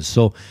Italy is.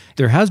 So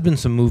there has been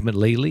some movement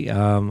lately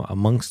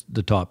amongst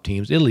the top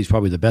teams. Italy's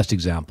probably the best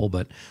example,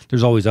 but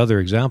there's always other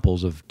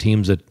examples of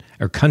teams that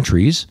are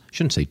countries, I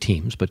shouldn't say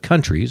teams, but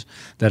countries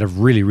that have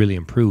really, really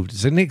improved.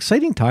 It's an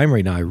exciting time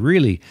right now. I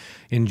really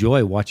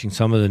enjoy watching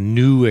some of the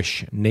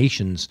newish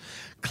nations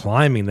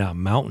climbing that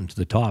mountain to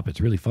the top.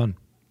 It's really fun.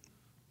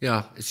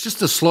 Yeah, it's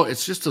just a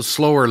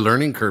slower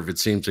learning curve, it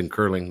seems, in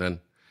curling than,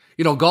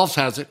 golf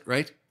has it,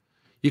 right?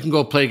 You can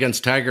go play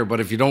against Tiger, but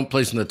if you don't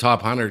place in the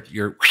top 100,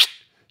 you're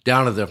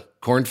down to the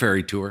Corn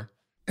Ferry Tour.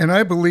 And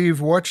I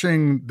believe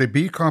watching the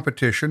B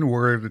competition,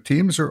 where the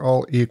teams are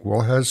all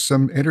equal, has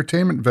some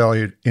entertainment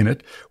value in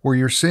it, where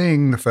you're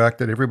seeing the fact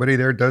that everybody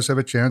there does have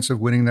a chance of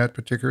winning that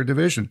particular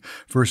division,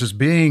 versus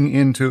being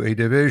into a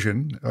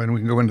division, and we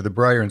can go into the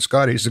Brier and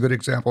Scotties, a good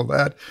example of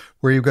that,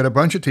 where you've got a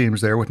bunch of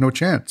teams there with no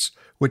chance,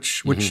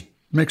 which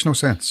makes no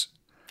sense.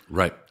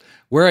 Right.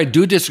 Where I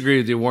do disagree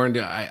with you, Warren,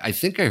 I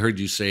think I heard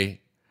you say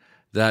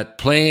that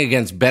playing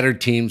against better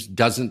teams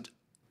doesn't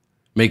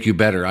make you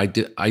better. Is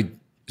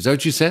that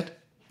what you said?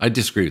 I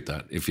disagree with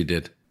that, if you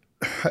did.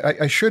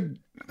 I should.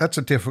 That's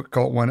a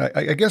difficult one.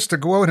 I guess to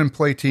go out and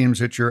play teams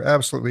that you're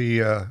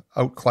absolutely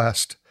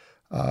outclassed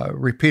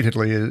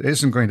repeatedly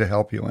isn't going to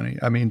help you any.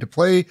 I mean, to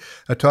play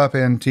a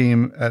top-end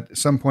team at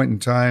some point in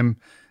time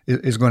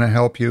is going to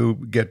help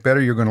you get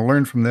better. You're going to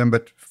learn from them,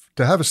 but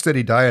to have a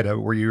steady diet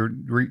out where you're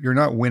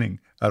not winning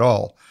at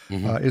all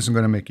isn't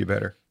going to make you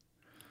better.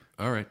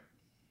 All right.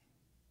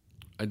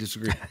 I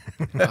disagree.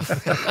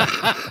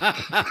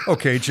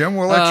 Okay, Jim,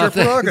 well, that's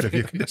your prerogative.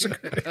 You can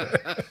disagree.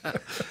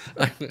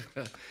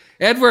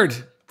 Edward,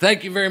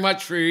 thank you very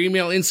much for your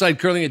email,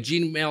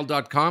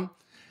 insidecurling@gmail.com.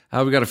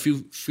 We got a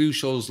few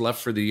shows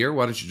left for the year.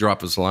 Why don't you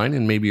drop us a line,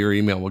 and maybe your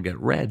email will get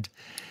read.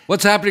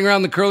 What's happening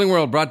around the curling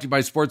world, brought to you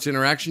by Sports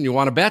Interaction. You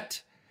want to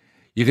bet?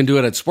 You can do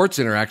it at Sports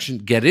Interaction.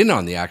 Get in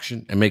on the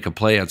action and make a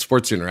play at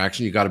Sports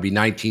Interaction. You got to be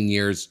 19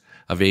 years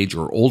of age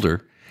or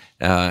older,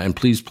 and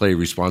please play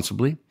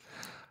responsibly.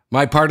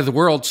 My part of the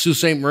world, Sault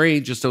Ste.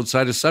 Marie, just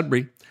outside of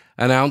Sudbury,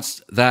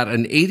 announced that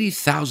an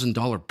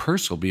 $80,000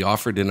 purse will be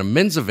offered in a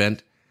men's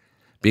event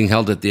being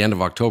held at the end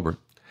of October.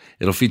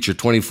 It'll feature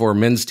 24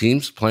 men's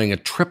teams playing a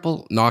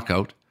triple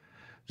knockout.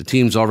 The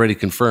team's already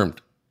confirmed.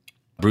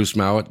 Bruce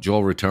Mowat,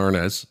 Joel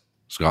Retornez,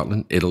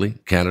 Scotland, Italy,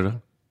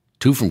 Canada.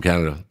 2 from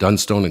Canada,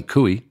 Dunstone and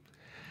Cooey.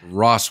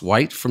 Ross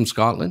White from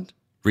Scotland,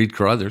 Reid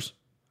Carruthers.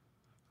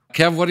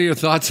 Kev, what are your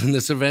thoughts on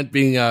this event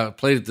being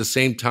played at the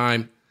same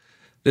time?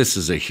 This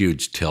is a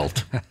huge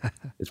tilt.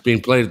 It's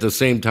being played at the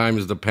same time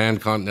as the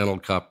Pan-Continental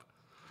Cup.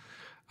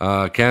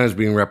 Canada's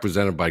being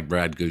represented by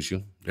Brad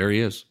Gushue. There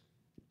he is.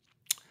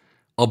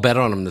 I'll bet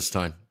on him this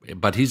time,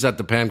 but he's at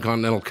the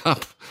Pan-Continental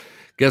Cup.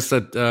 Guess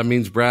that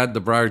means Brad, the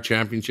Brier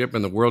Championship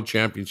and the World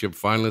Championship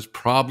finalist,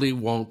 probably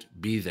won't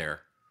be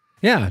there.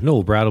 Yeah,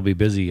 no, Brad will be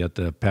busy at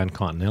the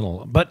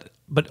Pan-Continental, but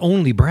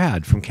only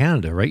Brad from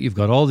Canada, right? You've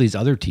got all these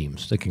other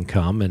teams that can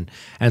come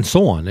and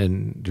so on,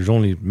 and there's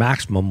only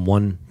maximum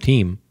one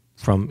team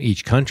from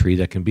each country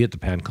that can be at the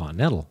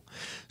Pan-Continental.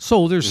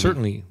 So there's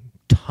certainly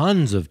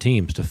tons of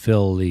teams to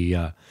fill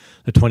the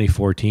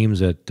 24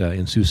 teams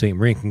in Sault Ste.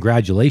 Marie. And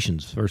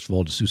congratulations, first of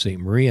all, to Sault Ste.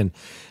 Marie. And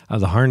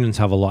the Harnons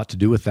have a lot to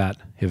do with that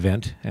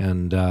event,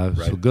 and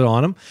so good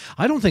on them.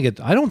 I don't think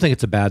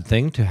it's a bad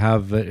thing to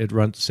have it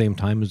run at the same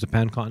time as the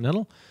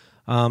Pan-Continental.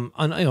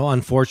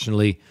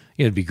 Unfortunately,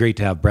 it'd be great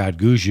to have Brad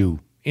Gushue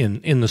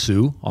in the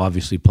Sioux,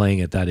 obviously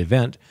playing at that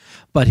event,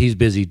 but he's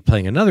busy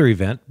playing another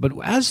event. But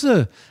as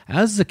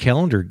the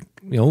calendar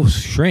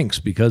shrinks,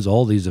 because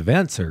all these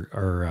events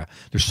are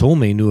there's so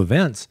many new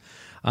events,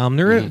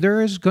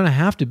 there is going to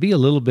have to be a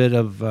little bit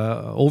of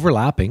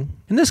overlapping.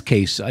 In this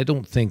case, I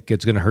don't think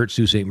it's going to hurt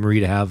Sault Ste. Marie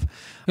to have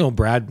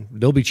Brad.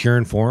 They'll be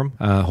cheering for him,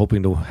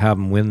 hoping to have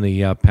him win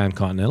the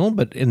Pan-Continental.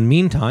 But in the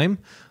meantime,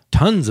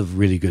 tons of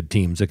really good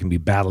teams that can be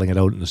battling it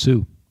out in the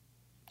Sioux.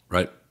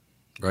 Right.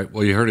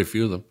 Well, you heard a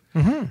few of them.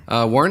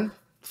 Warren,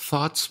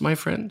 thoughts, my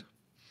friend?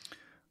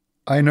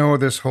 I know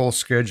this whole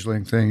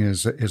scheduling thing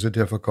is a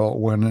difficult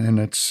one, and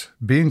it's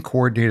being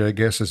coordinated, I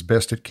guess, as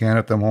best it can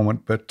at the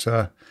moment. But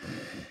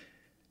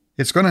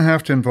it's going to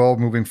have to involve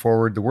moving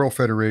forward the World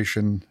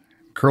Federation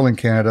Curling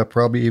Canada,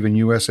 probably even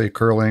USA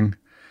Curling,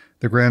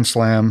 the Grand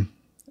Slam,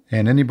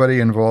 and anybody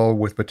involved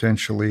with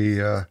potentially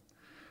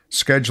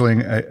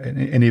scheduling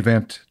an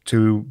event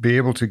to be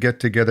able to get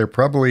together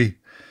probably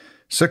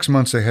 6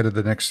 months ahead of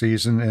the next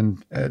season,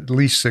 and at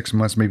least 6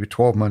 months, maybe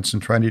 12 months,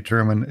 and trying to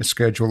determine a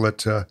schedule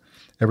that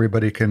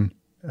everybody can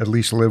at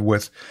least live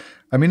with.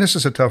 I mean, this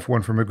is a tough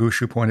one from a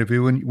Gushu point of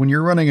view. When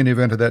you're running an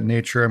event of that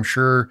nature, I'm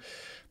sure,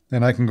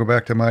 and I can go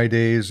back to my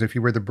days, if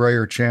you were the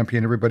Brier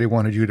champion, everybody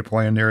wanted you to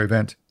play in their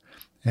event.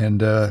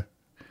 And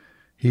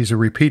he's a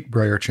repeat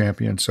Brier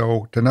champion.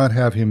 So to not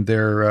have him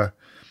there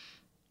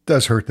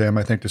does hurt them,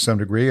 I think, to some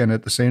degree. And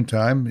at the same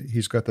time,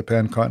 he's got the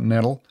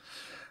Pan-Continental.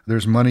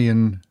 There's money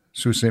in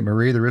Sault Ste.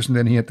 Marie. There isn't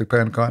any at the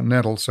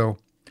Pan-Continental. So,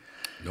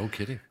 no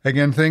kidding.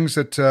 Again, things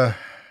that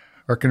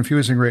are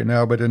confusing right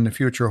now, but in the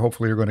future,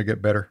 hopefully, are going to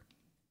get better.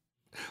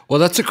 Well,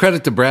 that's a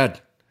credit to Brad.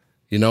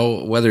 You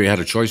know, whether he had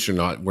a choice or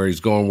not, where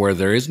he's going, where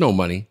there is no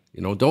money.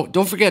 You know,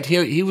 don't forget,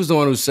 he was the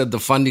one who said the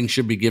funding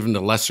should be given to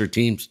lesser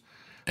teams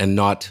and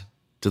not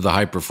to the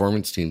high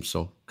performance teams.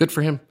 So good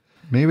for him.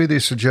 Maybe the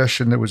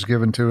suggestion that was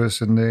given to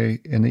us in the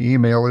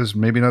email is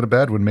maybe not a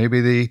bad one.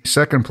 Maybe the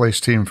second place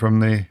team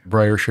from the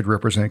Brier should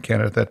represent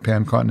Canada at that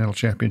Pan-Continental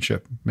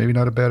Championship. Maybe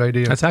not a bad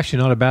idea. That's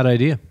actually not a bad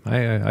idea.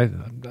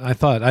 I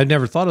thought I'd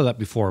never thought of that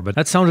before, but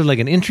that sounded like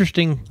an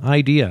interesting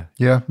idea.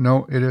 Yeah,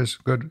 no, it is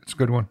good. It's a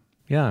good one.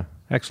 Yeah,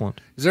 excellent.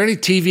 Is there any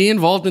TV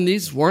involved in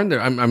these, Warren?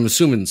 I'm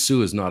assuming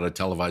Sioux is not a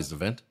televised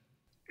event.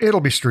 It'll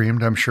be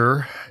streamed, I'm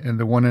sure, and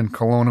the one in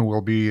Kelowna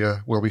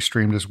will be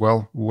streamed as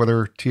well.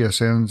 Whether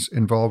TSN's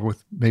involved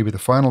with maybe the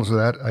finals of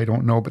that, I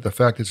don't know. But the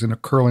fact it's in a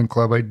curling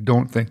club, I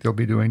don't think they'll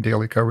be doing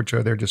daily coverage.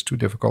 They're just too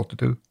difficult to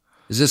do.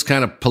 Is this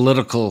kind of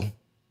political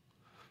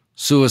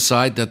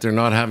suicide that they're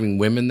not having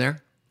women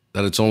there?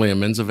 That it's only a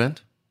men's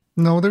event?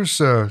 No, there's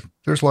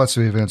lots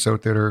of events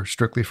out there that are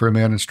strictly for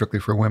men and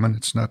strictly for women.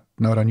 It's not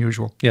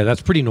unusual. Yeah,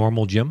 that's pretty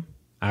normal, Jim.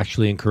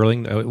 Actually, in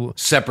curling,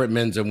 separate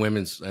men's and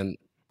women's and.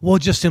 Well,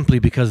 just simply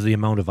because of the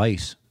amount of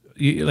ice.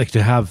 You like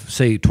to have,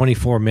 say,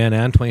 24 men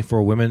and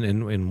 24 women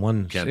in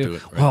one. Can't do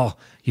it. Right? Well,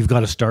 you've got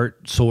to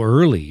start so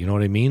early. You know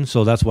what I mean?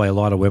 So that's why a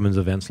lot of women's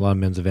events, a lot of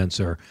men's events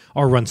are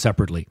run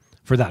separately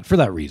for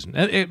that reason.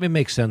 It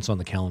makes sense on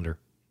the calendar.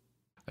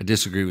 I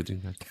disagree with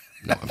you.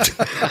 No,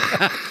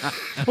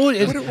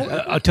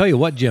 I'll tell you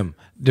what, Jim.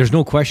 There's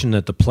no question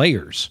that the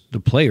players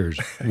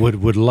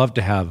would love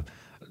to have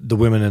the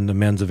women and the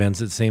men's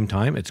events at the same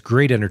time. It's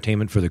great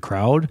entertainment for the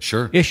crowd.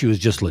 Sure. Issue is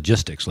just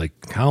logistics,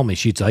 like how many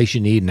sheets of ice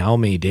you need and how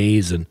many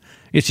days, and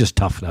it's just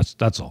tough.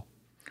 That's all.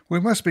 We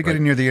must be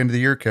getting near the end of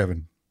the year,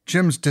 Kevin.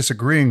 Jim's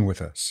disagreeing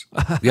with us.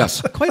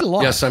 Yes. Quite a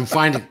lot. Yes, I'm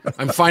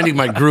finding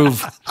my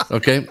groove.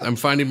 Okay? I'm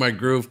finding my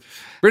groove.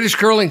 British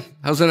Curling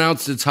has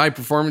announced its high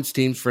performance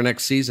teams for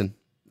next season.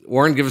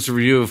 Warren, give us a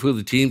review of who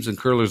the teams and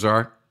curlers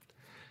are.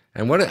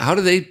 And how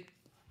do they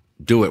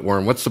do it,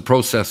 Warren? What's the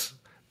process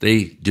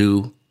they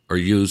do or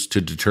used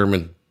to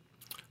determine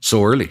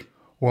so early?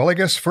 Well, I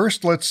guess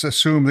first let's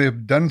assume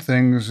they've done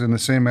things in the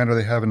same manner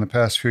they have in the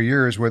past few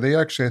years, where they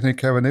actually, I think,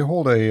 Kevin, they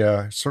hold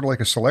a sort of like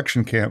a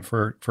selection camp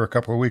for a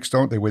couple of weeks,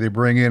 don't they? Where they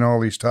bring in all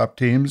these top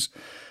teams,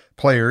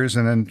 players,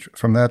 and then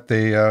from that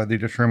they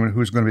determine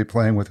who's going to be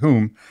playing with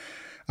whom.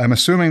 I'm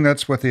assuming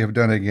that's what they have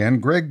done again.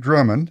 Greg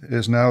Drummond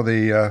is now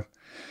the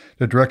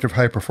director of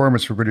high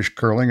performance for British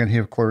Curling, and he,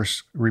 of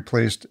course,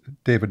 replaced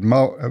David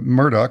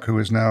Murdoch, who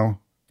is now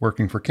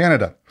working for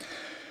Canada.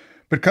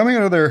 But coming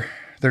out of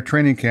their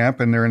training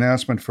camp and their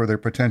announcement for their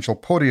potential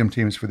podium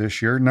teams for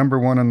this year, number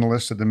one on the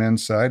list of the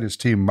men's side is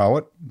Team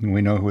Mowat. And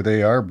we know who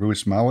they are: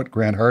 Bruce Mowat,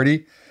 Grant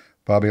Hardy,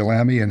 Bobby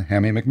Lammy, and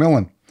Hammy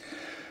McMillan.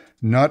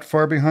 Not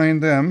far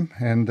behind them,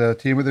 and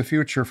team of the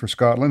future for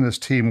Scotland is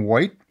Team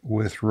White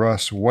with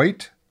Ross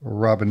White,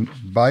 Robin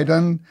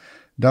Biden,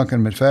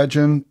 Duncan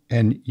McFadgen,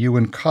 and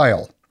Ewan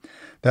Kyle.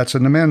 That's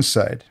on the men's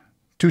side,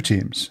 2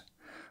 teams.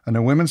 On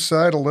the women's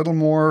side, a little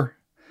more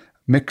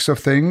mix of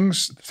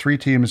things. 3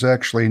 teams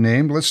actually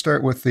named. Let's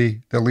start with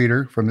the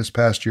leader from this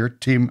past year,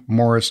 Team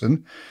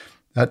Morrison.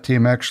 That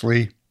team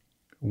actually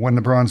won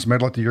the bronze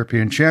medal at the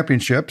European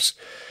Championships.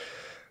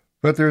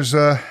 But there's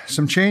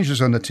some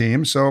changes on the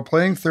team. So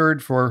playing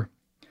third for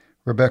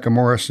Rebecca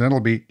Morrison, it'll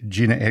be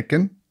Gina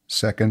Aitken.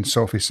 Second,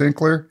 Sophie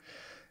Sinclair.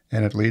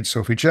 And it leads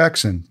Sophie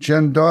Jackson.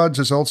 Jen Dodds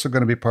is also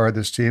going to be part of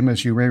this team.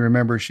 As you may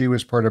remember, she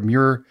was part of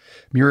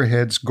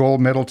Muirhead's gold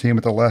medal team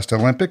at the last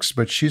Olympics,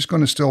 but she's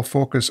going to still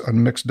focus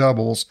on mixed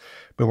doubles,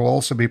 but will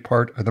also be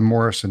part of the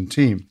Morrison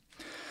team.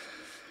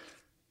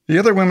 The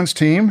other women's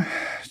team,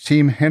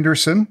 Team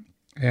Henderson,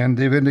 and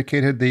they've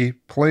indicated the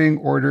playing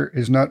order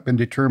has not been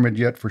determined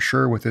yet for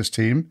sure with this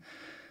team,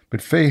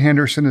 but Faye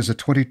Henderson is a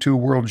 22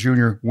 World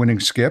Junior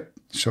winning skip,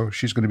 so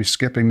she's going to be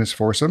skipping this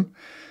foursome,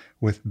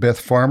 with Beth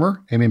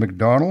Farmer, Amy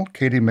McDonald,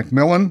 Katie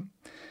McMillan,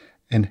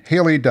 and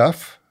Haley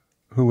Duff,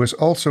 who was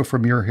also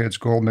from Muirhead's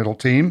gold medal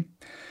team.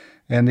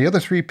 And the other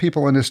 3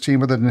 people on this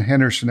team, other than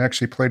Henderson,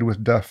 actually played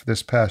with Duff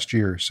this past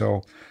year.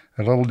 So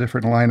a little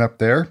different lineup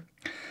there.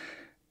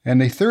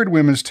 And the third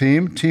women's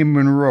team, Team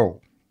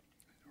Monroe,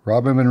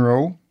 Robin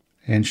Monroe,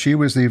 and she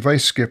was the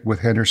vice skip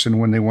with Henderson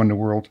when they won the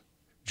World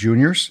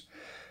juniors.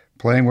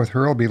 Playing with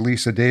her will be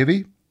Lisa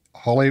Davey,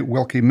 Holly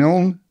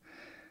Wilkie-Milne,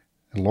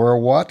 and Laura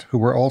Watt, who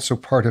were also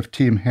part of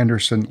Team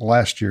Henderson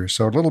last year.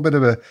 So a little bit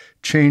of a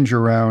change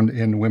around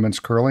in women's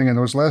curling. And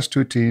those last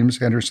two teams,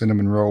 Henderson and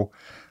Monroe,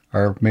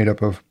 are made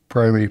up of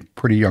probably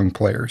pretty young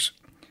players.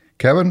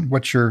 Kevin,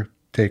 what's your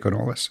take on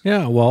all this?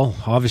 Yeah, well,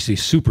 obviously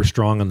super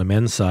strong on the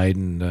men's side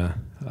and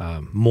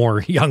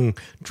more young,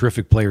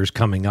 terrific players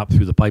coming up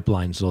through the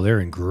pipeline. So they're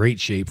in great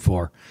shape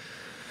for,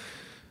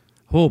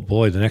 oh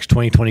boy, the next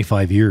 20,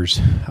 25 years.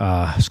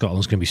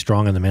 Scotland's going to be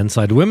strong on the men's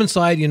side. The women's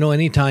side,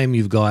 anytime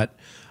you've got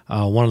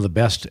one of the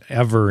best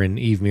ever in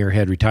Eve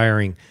Muirhead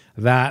retiring,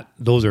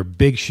 those are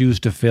big shoes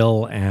to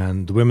fill.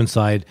 And the women's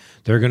side,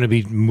 they're going to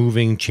be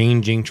moving,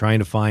 changing, trying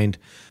to find,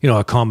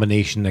 a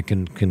combination that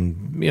can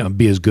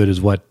be as good as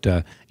what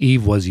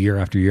Eve was year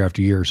after year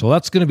after year. So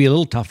that's going to be a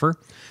little tougher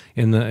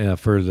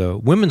for the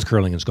women's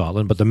curling in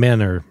Scotland. But the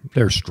men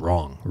they're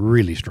strong,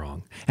 really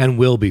strong, and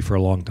will be for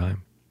a long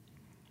time.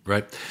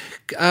 Right.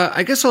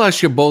 I guess I'll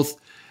ask you both.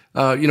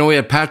 We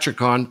had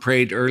Patrick on,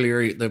 Prade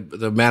earlier,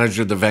 the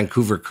manager of the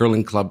Vancouver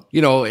Curling Club.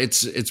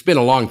 It's been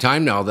a long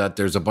time now that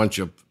there's a bunch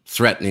of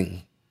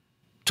threatening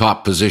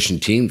top position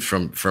teams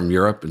from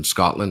Europe and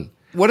Scotland.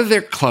 What are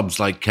their clubs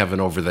like, Kevin,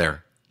 over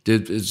there?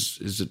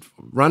 Is it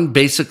run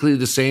basically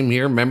the same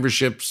here?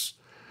 Memberships,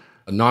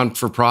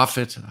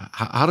 non-for-profit?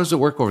 How does it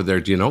work over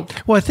there? Do you know?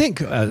 Well, I think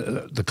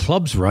the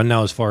clubs run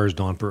now as far as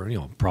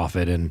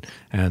profit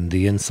and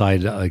the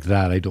inside like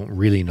that. I don't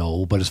really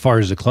know, but as far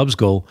as the clubs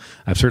go,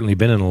 I've certainly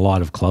been in a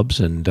lot of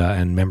clubs and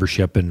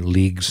membership and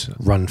leagues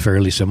run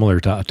fairly similar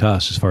to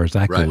us as far as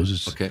that goes.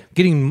 It's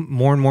getting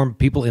more and more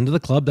people into the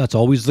club. That's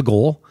always the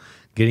goal.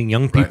 Getting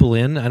young people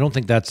in. I don't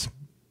think that's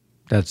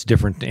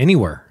different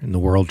anywhere in the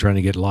world, trying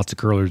to get lots of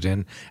curlers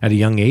in at a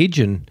young age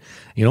and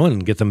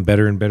get them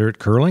better and better at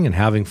curling and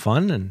having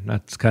fun. And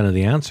that's kind of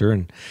the answer.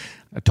 And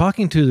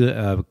talking to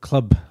the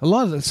club,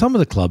 some of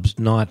the clubs,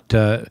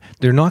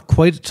 they're not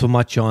quite so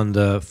much on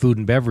the food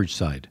and beverage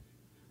side.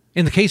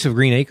 In the case of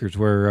Green Acres,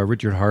 where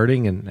Richard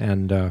Harding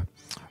and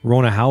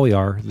Rona Howie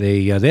are,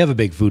 they have a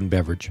big food and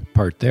beverage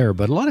part there.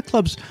 But a lot of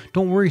clubs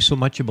don't worry so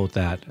much about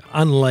that.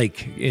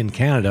 Unlike in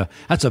Canada,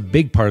 that's a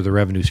big part of the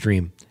revenue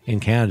stream in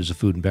Canada is a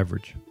food and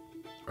beverage.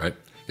 Right.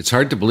 It's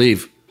hard to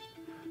believe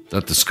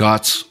that the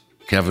Scots,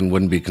 Kevin,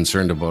 wouldn't be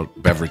concerned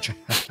about beverage.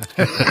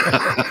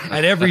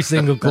 At every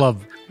single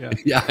club.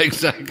 Yeah,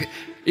 exactly.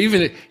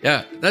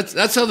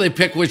 That's how they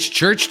pick which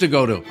church to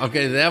go to.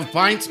 Okay, they have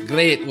pints?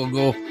 Great, we'll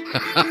go.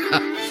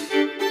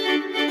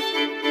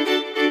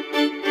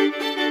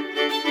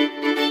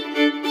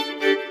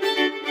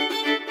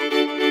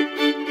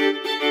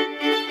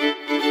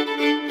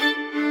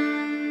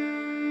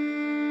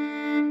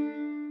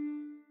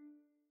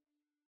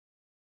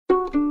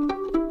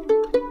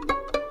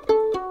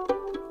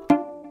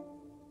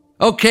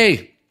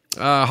 Okay,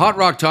 Hot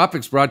Rock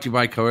Topics brought to you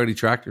by Coyote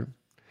Tractor.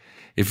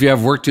 If you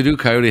have work to do,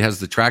 Coyote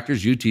has the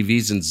tractors,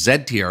 UTVs, and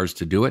ZTRs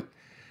to do it.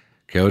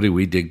 Coyote,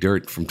 we dig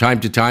dirt. From time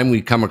to time,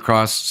 we come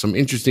across some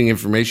interesting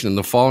information, and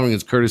the following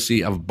is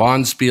courtesy of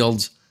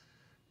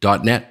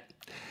bonspiels.net.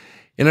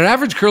 In an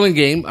average curling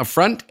game, a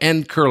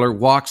front-end curler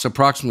walks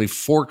approximately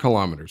 4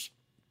 kilometers.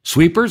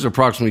 Sweepers,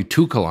 approximately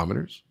 2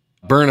 kilometers,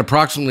 burn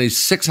approximately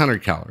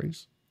 600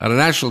 calories. At a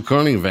national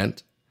curling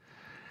event,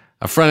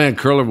 a front-end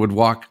curler would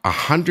walk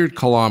 100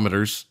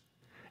 kilometers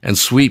and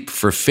sweep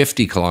for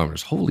 50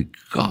 kilometers. Holy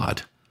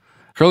God.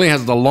 Curling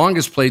has the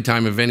longest play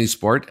time of any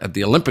sport at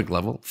the Olympic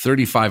level,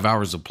 35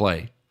 hours of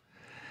play.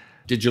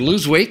 Did you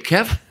lose weight,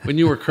 Kev, when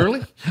you were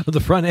curling? The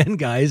front-end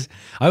guys,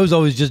 I was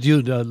always just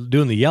doing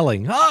the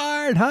yelling,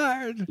 hard,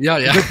 hard.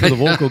 Yeah. Good for the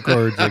vocal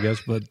cords, I guess,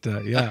 but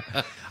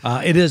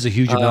it is a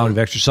huge amount of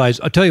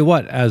exercise. I'll tell you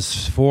what,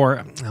 as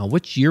for,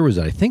 which year was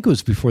it? I think it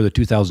was before the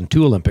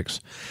 2002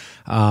 Olympics.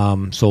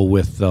 So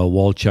with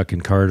Walchuk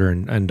and Carter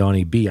and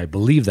Donnie B, I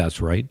believe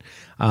that's right.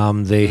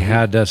 They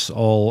had us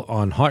all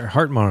on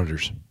heart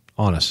monitors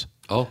on us.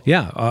 Oh.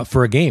 Yeah,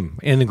 for a game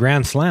in the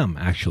Grand Slam,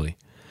 actually,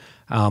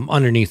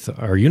 underneath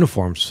our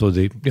uniforms. So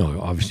they,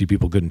 obviously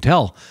people couldn't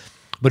tell.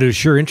 But it was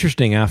sure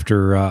interesting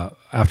after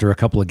a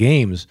couple of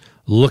games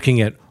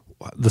looking at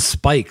the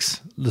spikes,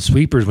 the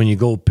sweepers, when you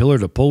go pillar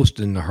to post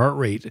and the heart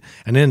rate,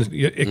 and then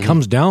it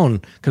comes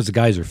down because the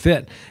guys are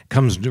fit,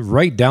 comes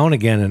right down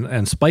again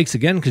and spikes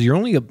again because you're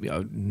only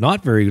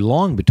not very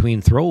long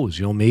between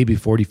throws, maybe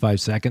 45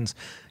 seconds,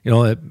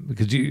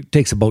 because it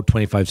takes about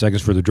 25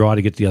 seconds for the draw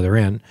to get to the other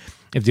end.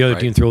 If the other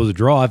team throws a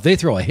draw, if they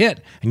throw a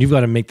hit and you've got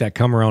to make that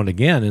come around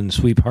again and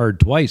sweep hard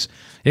twice,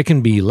 it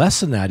can be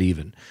less than that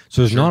even.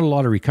 So there's not a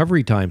lot of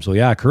recovery time. So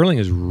yeah, curling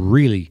is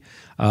really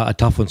a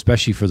tough one,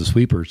 especially for the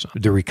sweepers.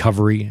 The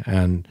recovery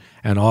and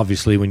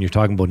obviously when you're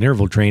talking about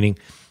interval training,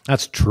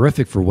 that's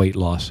terrific for weight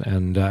loss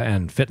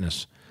and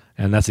fitness.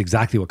 And that's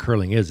exactly what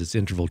curling is. It's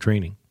interval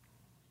training.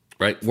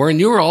 Right. Warren,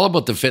 you were all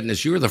about the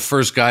fitness. You were the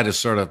first guy to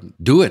sort of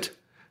do it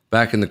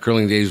back in the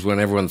curling days when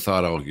everyone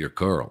thought, oh, you're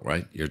curl,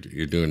 right? You're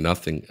doing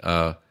nothing.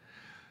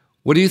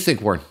 What do you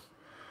think, Warren?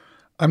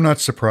 I'm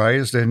not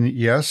surprised. And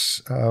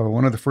yes,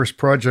 one of the first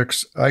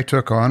projects I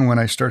took on when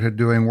I started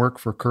doing work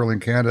for Curling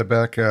Canada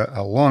back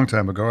a long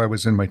time ago, I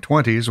was in my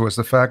 20s, was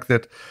the fact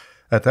that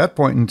at that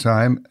point in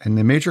time, in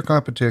the major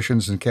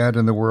competitions in Canada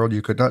and the world,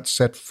 you could not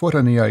set foot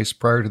on the ice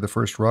prior to the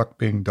first rock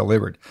being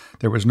delivered.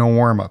 There was no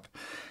warm-up.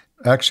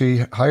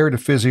 Actually hired a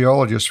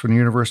physiologist from the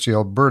University of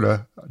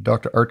Alberta,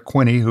 Dr. Art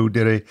Quinney, who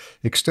did an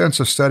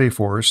extensive study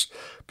for us,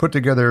 put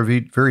together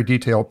a very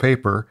detailed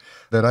paper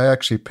that I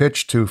actually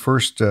pitched to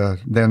first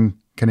then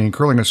Canadian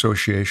Curling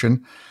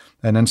Association,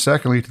 and then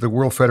secondly to the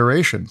World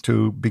Federation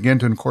to begin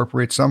to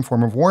incorporate some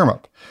form of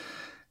warm-up.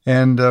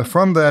 And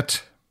from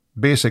that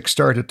basic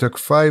start, it took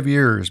 5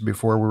 years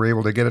before we were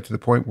able to get it to the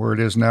point where it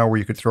is now, where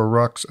you could throw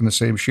rocks on the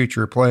same sheet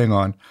you're playing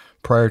on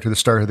prior to the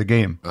start of the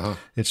game. Uh-huh.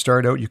 It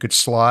started out, you could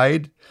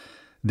slide.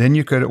 Then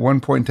you could, at one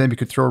point in time, you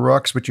could throw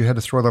rocks, but you had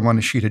to throw them on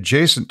the sheet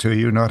adjacent to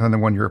you, not on the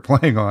one you were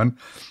playing on.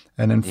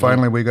 And then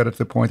finally, we got it to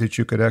the point that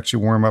you could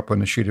actually warm up on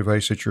the sheet of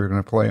ice that you were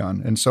going to play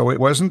on. And so it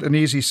wasn't an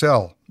easy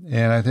sell.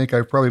 And I think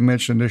I've probably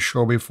mentioned this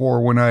show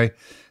before. When I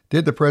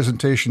did the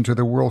presentation to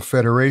the World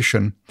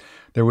Federation,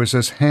 there was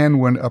this hand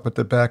went up at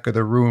the back of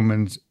the room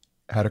and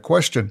had a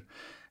question.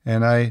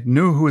 And I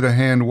knew who the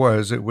hand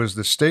was. It was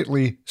the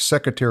stately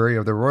secretary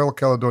of the Royal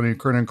Caledonian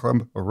Curling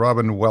Club,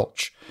 Robin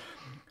Welch.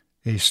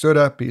 He stood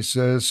up, he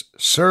says,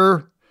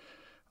 "Sir,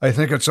 I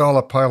think it's all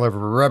a pile of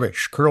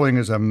rubbish. Curling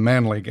is a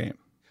manly game."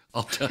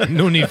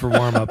 No need for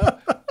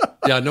warm-up.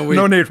 Yeah, no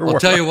need for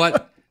warm-up. I'll tell you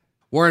what,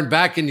 Warren,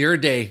 back in your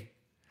day,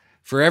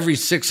 for every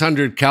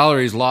 600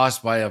 calories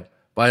lost by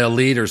a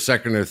lead or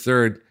second or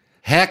third,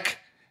 Heck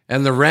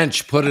and the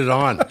wrench put it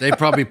on. They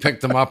probably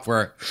picked them up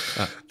where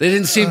they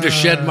didn't seem to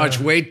shed much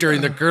weight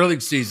during the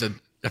curling season.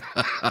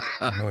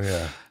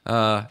 Oh,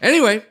 yeah.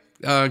 Anyway,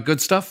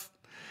 good stuff.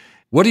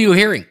 What are you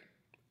hearing?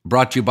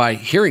 Brought to you by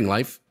Hearing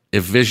Life.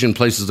 If vision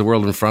places the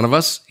world in front of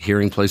us,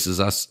 hearing places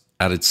us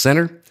at its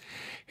center.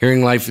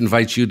 Hearing Life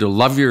invites you to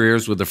love your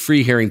ears with a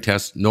free hearing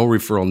test, no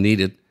referral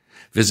needed.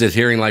 Visit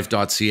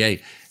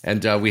hearinglife.ca.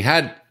 And we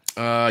had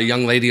a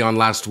young lady on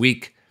last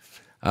week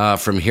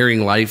from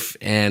Hearing Life.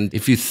 And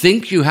if you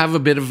think you have a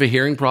bit of a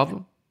hearing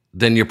problem,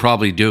 then you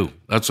probably do.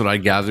 That's what I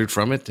gathered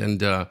from it. And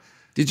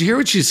did you hear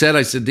what she said?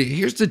 I said,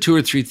 here's the 2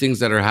 or 3 things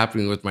that are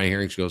happening with my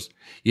hearing. She goes,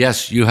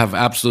 "Yes, you have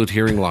absolute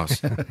hearing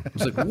loss." I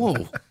was like,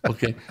 whoa,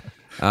 okay.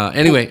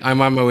 Anyway, I'm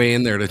on my way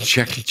in there to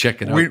check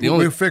it out.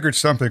 We figured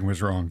something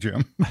was wrong,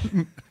 Jim.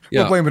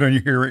 Yeah. We'll blame it on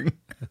your hearing.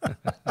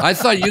 I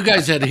thought you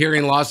guys had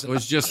hearing loss. It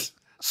was just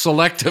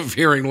selective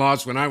hearing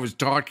loss when I was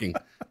talking.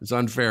 It's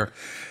unfair.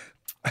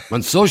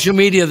 On social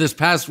media this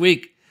past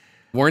week,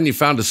 Warren, you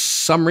found a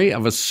summary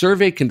of a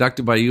survey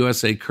conducted by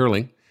USA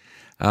Curling,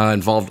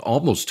 involved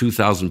almost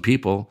 2,000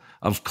 people,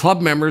 of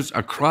club members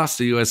across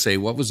the USA.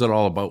 What was it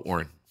all about,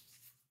 Warren?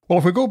 Well,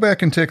 if we go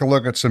back and take a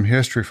look at some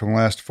history from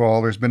last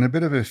fall, there's been a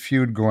bit of a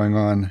feud going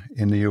on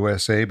in the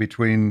USA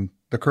between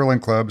the curling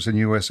clubs and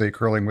USA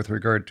Curling with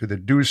regard to the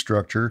dues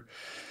structure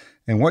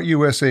and what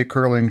USA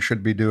Curling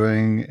should be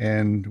doing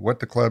and what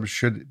the clubs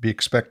should be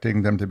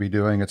expecting them to be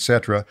doing,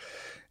 etc.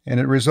 And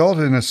it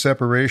resulted in a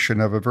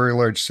separation of a very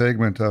large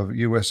segment of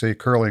USA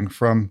Curling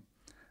from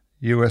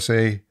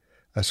USA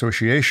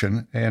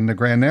Association and the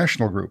Grand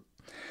National Group.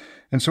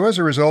 And so as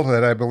a result of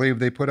that, I believe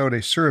they put out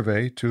a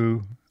survey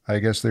to, I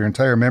guess, their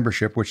entire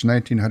membership, which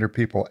 1,900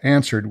 people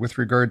answered with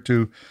regard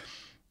to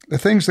the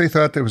things they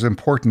thought that was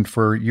important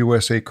for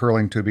USA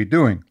Curling to be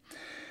doing.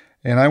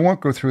 And I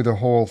won't go through the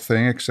whole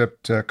thing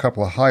except a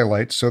couple of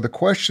highlights. So the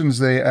questions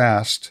they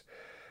asked,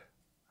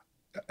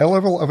 a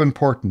level of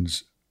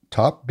importance,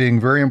 top being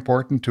very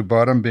important to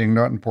bottom being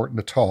not important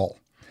at all.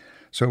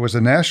 So it was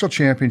the national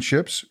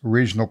championships,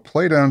 regional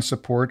playdown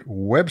support,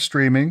 web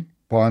streaming,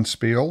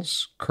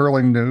 bonspiels,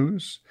 curling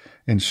news,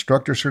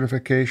 instructor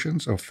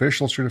certifications,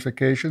 official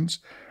certifications,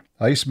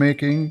 ice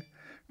making,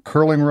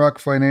 curling rock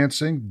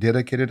financing,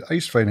 dedicated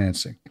ice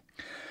financing.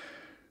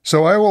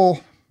 So I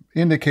will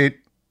indicate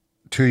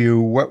to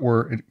you what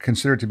were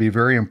considered to be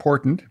very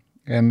important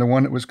and the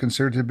one that was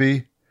considered to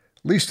be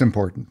least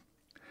important.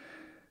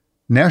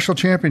 National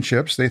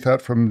championships, they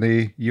thought from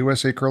the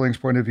USA Curling's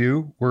point of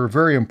view, were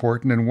very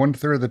important, and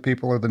 1/3 of the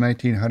people of the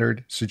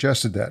 1,900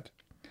 suggested that.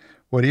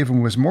 What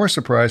even was more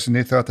surprising,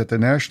 they thought that the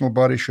national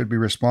body should be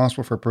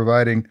responsible for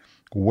providing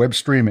web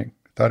streaming.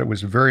 Thought it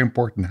was very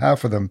important.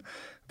 Half of them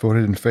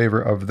voted in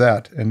favor of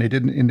that, and they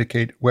didn't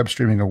indicate web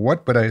streaming of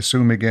what, but I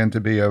assume again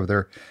to be of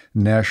their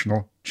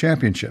national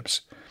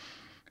championships.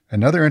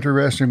 Another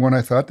interesting one,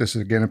 I thought, this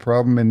is again a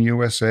problem in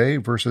USA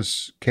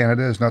versus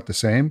Canada, is not the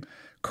same.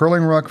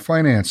 Curling rock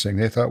financing,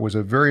 they thought was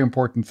a very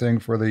important thing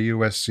for the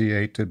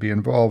USCA to be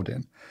involved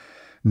in.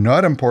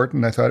 Not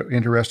important, I thought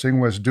interesting,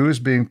 was dues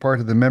being part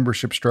of the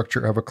membership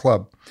structure of a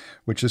club,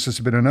 which this has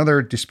been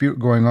another dispute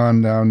going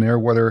on down there,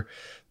 whether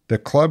the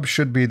club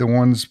should be the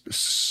ones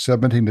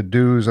submitting the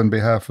dues on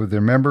behalf of their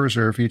members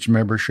or if each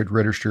member should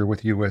register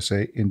with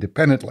USA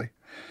independently.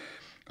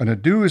 On the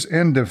dues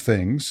end of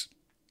things,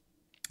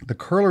 the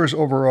curlers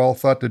overall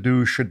thought the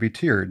dues should be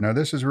tiered. Now,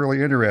 this is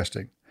really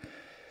interesting.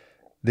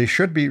 They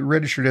should be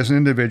registered as an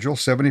individual,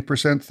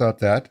 70% thought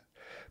that,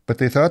 but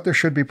they thought there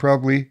should be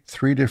probably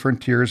 3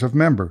 different tiers of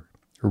member.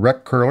 A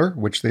rec curler,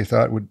 which they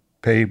thought would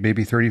pay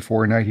maybe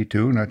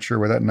 $34.92, not sure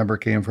where that number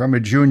came from. A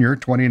junior,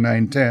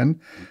 $29.10,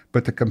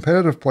 but the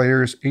competitive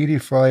players,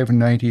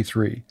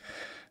 $85.93.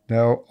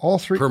 Now, all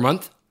 3... Per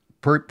month?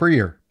 Per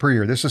year.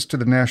 This is to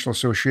the National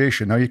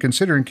Association. Now, you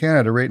consider in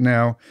Canada right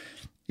now,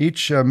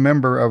 each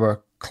member of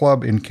a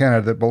club in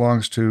Canada that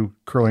belongs to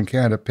Curling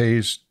Canada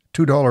pays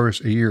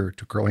 $2 a year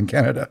to Curling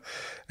Canada.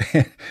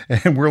 And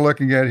they're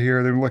looking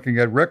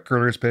at rec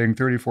curlers paying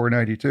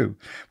 $34.92,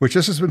 which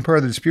this has been part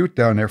of the dispute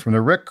down there from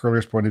the rec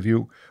curlers' point of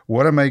view.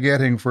 What am I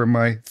getting for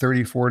my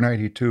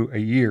 $34.92 a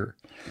year?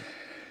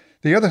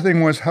 The other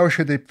thing was, how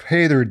should they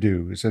pay their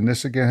dues? And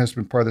this, again, has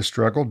been part of the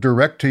struggle.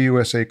 Direct to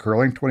USA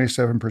Curling,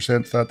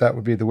 27% thought that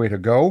would be the way to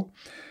go.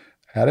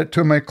 Add it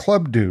to my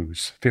club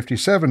dues,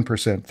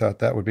 57% thought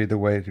that would be the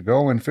way to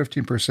go, and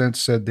 15%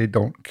 said they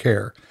don't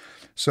care.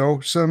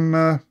 So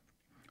some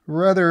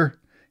rather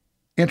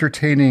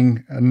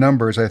entertaining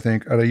numbers, I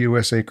think, out of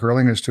USA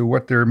Curling as to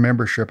what their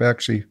membership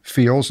actually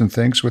feels and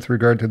thinks with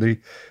regard to the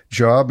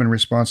job and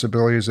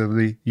responsibilities of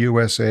the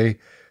USA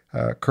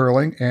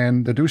Curling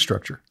and the due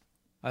structure.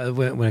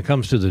 When it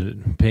comes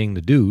to paying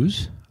the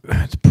dues,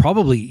 it's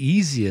probably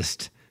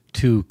easiest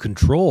to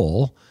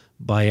control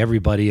by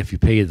everybody if you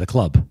pay the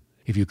club.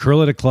 If you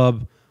curl at a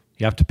club,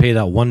 you have to pay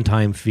that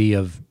one-time fee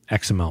of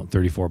X amount,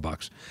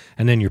 $34,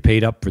 and then you're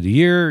paid up for the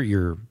year.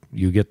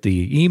 You get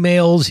the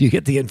emails, you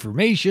get the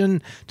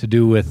information to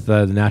do with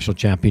the national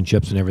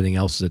championships and everything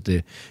else that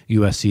the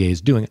USCA is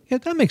doing. Yeah,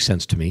 that makes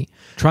sense to me.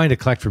 Trying to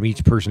collect from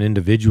each person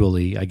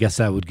individually, I guess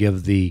that would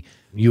give the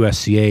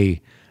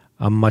USCA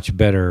a much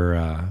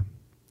better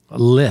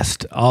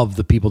list of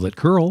the people that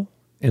curl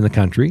in the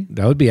country.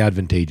 That would be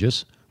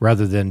advantageous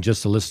rather than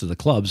just a list of the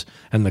clubs.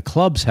 And the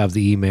clubs have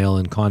the email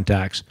and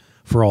contacts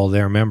for all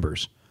their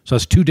members. So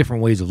it's 2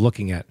 different ways of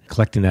looking at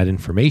collecting that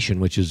information,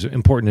 which is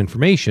important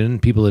information,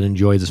 people that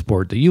enjoy the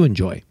sport that you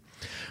enjoy.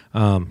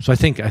 So I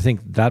think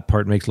that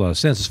part makes a lot of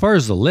sense. As far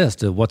as the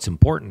list of what's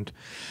important,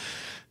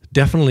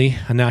 definitely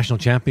a national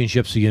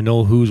championship so you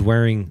know who's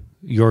wearing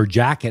your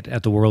jacket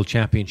at the World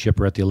Championship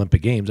or at the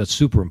Olympic Games. That's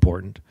super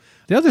important.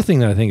 The other thing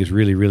that I think is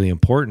really, really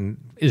important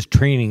is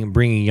training and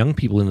bringing young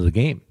people into the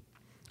game.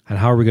 And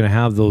how are we going to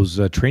have those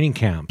training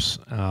camps?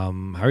 How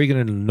are you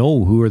going to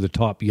know who are the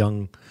top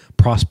young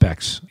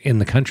prospects in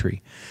the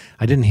country?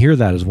 I didn't hear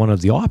that as one of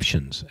the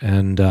options.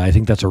 And I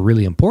think that's a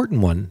really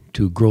important one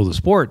to grow the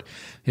sport,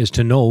 is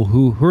to know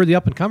who are the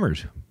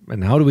up-and-comers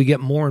and how do we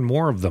get more and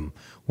more of them?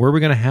 Where are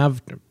we going to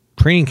have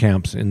training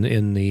camps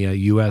in the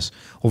U.S.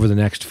 over the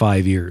next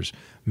 5 years?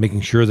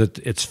 Making sure that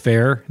it's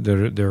fair,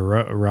 they're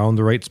around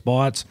the right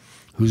spots.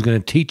 Who's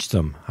going to teach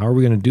them? How are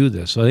we going to do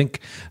this? So I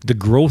think the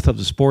growth of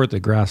the sport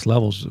at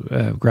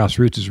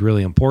grassroots is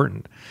really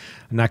important.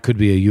 And that could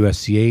be a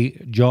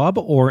USCA job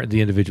or the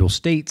individual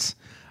states.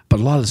 But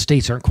a lot of the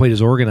states aren't quite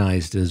as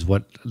organized as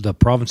what the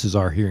provinces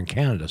are here in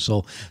Canada.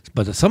 So,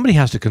 but somebody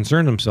has to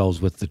concern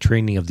themselves with the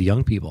training of the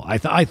young people.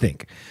 I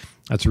think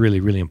that's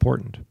really, really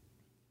important.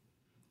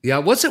 Yeah,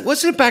 wasn't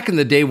it back in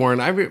the day, Warren?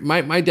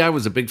 My dad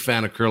was a big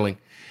fan of curling,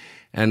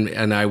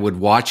 and I would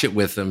watch it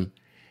with him.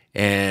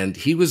 And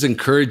he was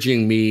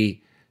encouraging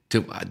me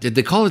to, did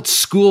they call it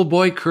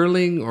schoolboy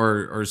curling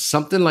or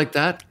something like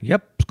that?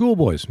 Yep,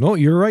 schoolboys. No,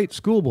 you're right,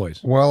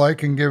 schoolboys. Well, I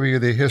can give you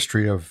the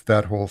history of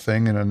that whole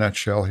thing in a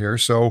nutshell here.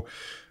 So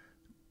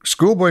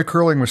schoolboy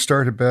curling was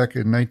started back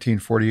in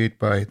 1948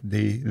 by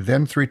the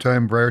then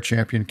 3-time Brier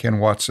champion Ken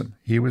Watson.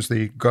 He was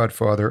the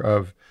godfather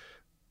of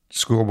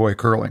schoolboy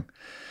curling.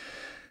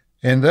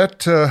 And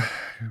that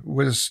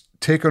was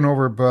taken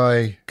over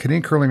by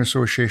Canadian Curling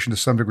Association to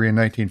some degree in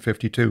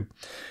 1952.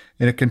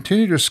 And it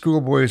continued as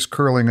schoolboys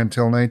curling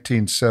until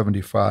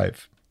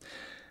 1975.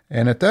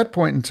 And at that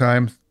point in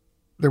time,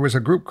 there was a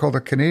group called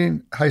the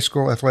Canadian High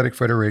School Athletic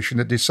Federation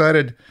that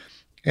decided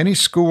any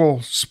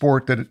school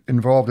sport that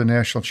involved a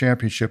national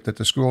championship that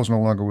the schools no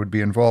longer would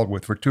be involved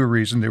with for 2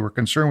 reasons. They were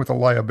concerned with the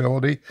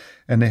liability,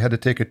 and they had to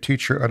take a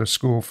teacher out of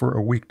school for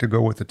a week to go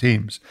with the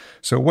teams.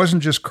 So it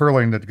wasn't just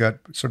curling that got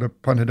sort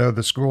of punted out of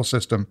the school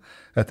system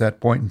at that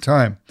point in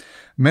time.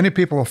 Many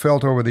people have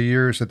felt over the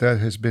years that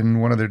has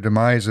been one of the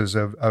demises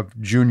of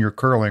junior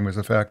curling, was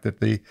the fact that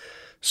the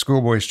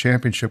schoolboys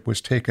championship was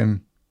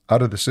taken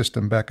out of the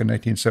system back in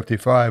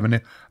 1975, and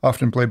they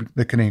often blamed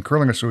the Canadian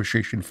Curling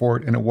Association for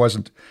it, and it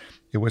wasn't.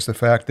 It was the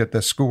fact that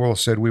the school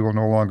said, we will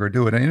no longer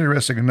do it. And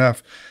interesting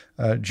enough,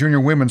 junior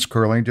women's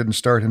curling didn't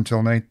start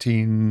until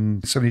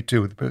 1972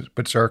 with the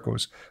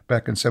Pizzarcos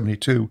back in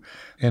 72.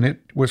 And it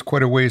was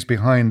quite a ways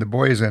behind the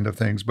boys' end of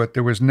things. But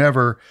there was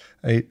never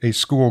a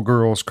school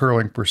girls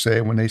curling per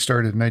se. When they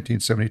started in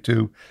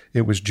 1972,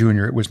 it was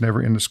junior. It was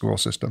never in the school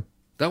system.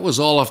 That was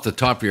all off the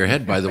top of your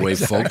head, by the way,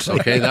 folks.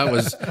 Okay, that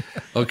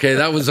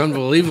was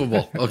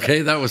unbelievable.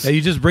 Okay, that was. Hey,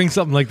 you just bring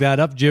something like that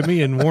up,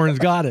 Jimmy, and Warren's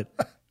got it.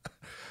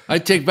 I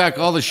take back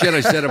all the shit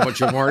I said about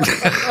you, Warren.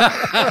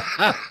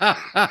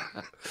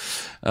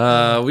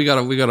 We got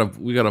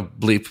a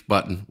bleep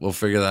button. We'll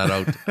figure that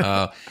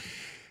out.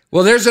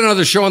 Well, there's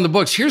another show on the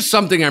books. Here's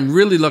something I'm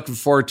really looking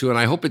forward to, and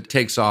I hope it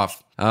takes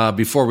off.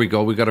 before we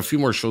go. We got a few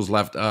more shows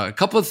left. A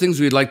couple of things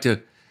we'd like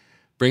to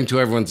bring to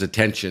everyone's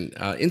attention.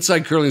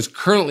 Inside Curling is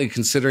currently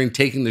considering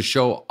taking the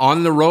show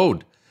on the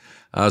road,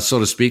 so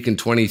to speak, in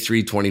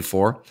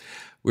 23-24.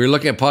 We're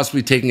looking at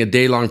possibly taking a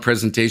day-long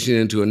presentation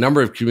into a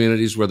number of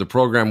communities where the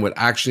program would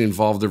actually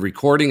involve the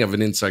recording of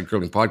an Inside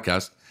Curling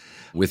podcast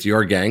with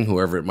your gang,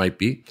 whoever it might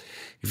be.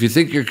 If you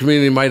think your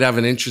community might have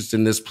an interest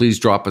in this, please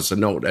drop us a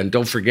note. And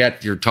don't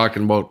forget, you're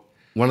talking about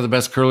one of the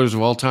best curlers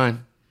of all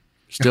time.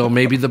 Still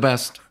maybe the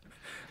best.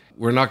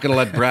 We're not going to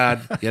let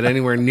Brad get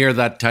anywhere near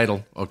that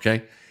title,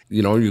 okay?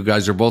 You know, you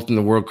guys are both in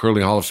the World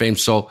Curling Hall of Fame.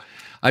 So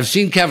I've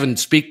seen Kevin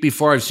speak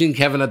before. I've seen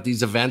Kevin at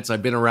these events.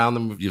 I've been around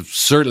them. You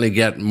certainly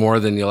get more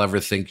than you'll ever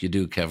think you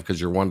do, Kev,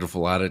 because you're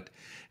wonderful at it.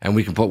 And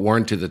we can put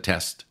Warren to the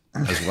test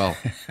as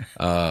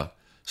well.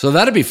 So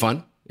that'd be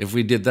fun if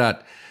we did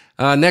that.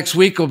 Next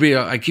week will be,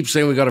 I keep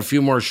saying we got a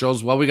few more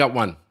shows. Well, we got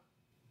one.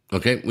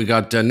 Okay, we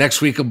got,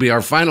 next week will be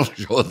our final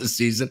show of the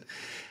season.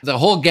 The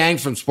whole gang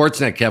from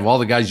Sportsnet, Kev, all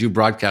the guys you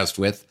broadcast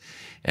with.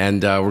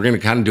 And we're going to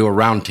kind of do a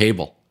round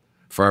table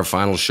for our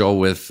final show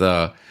with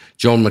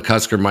Joan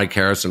McCusker, Mike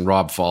Harris, and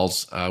Rob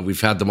Falls.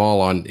 We've had them all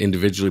on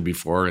individually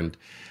before, and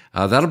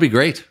that'll be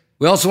great.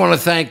 We also want to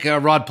thank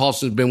Rod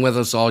Paulson, who's been with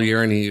us all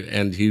year,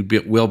 and he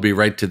will be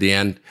right to the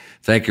end.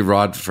 Thank you,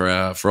 Rod,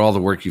 for all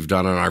the work you've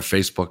done on our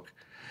Facebook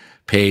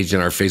page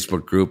and our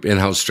Facebook group.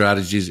 In-House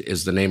Strategies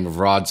is the name of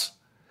Rod's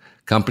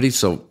company,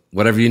 so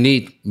whatever you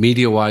need,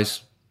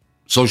 media-wise,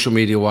 social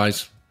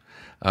media-wise,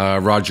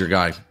 Rod's your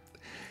guy.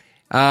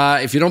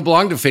 If you don't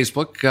belong to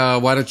Facebook,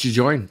 why don't you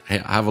join?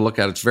 Have a look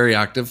at it. It's very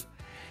active.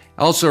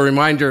 Also, a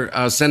reminder,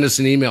 send us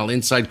an email,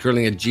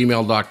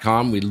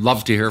 insidecurling@gmail.com. We'd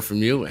love to hear from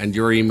you, and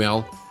your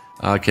email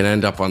can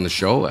end up on the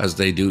show, as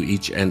they do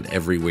each and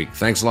every week.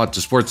 Thanks a lot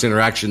to Sports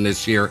Interaction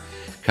this year,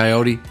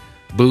 Coyote,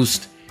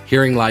 Boost,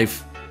 Hearing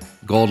Life,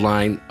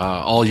 Goldline,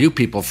 all you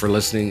people for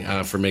listening,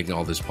 for making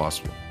all this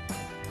possible.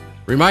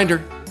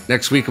 Reminder,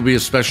 next week will be a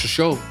special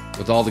show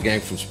with all the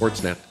gang from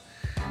Sportsnet,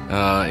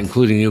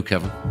 including you,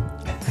 Kevin.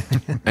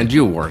 And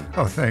you, Warren.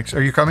 Oh, thanks.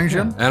 Are you coming,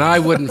 Jim? And I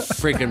wouldn't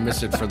freaking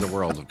miss it for the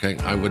world, okay?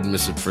 I wouldn't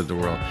miss it for the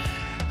world.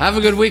 Have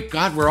a good week.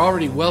 God, we're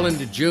already well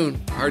into June.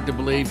 Hard to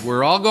believe.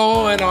 We're all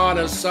going on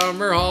a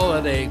summer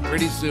holiday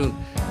pretty soon.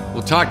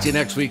 We'll talk to you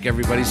next week,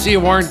 everybody. See you,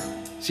 Warren.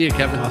 See you,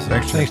 Kevin. Awesome.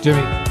 Thanks,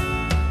 Jimmy.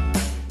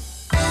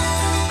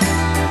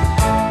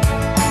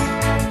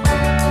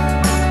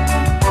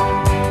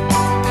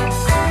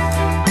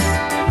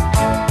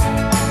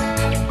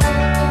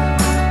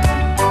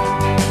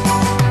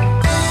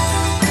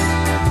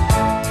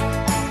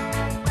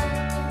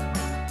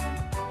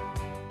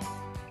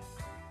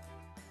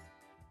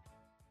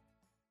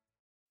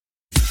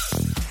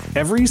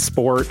 Every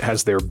sport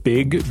has their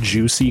big,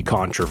 juicy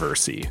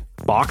controversy.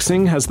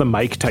 Boxing has the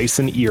Mike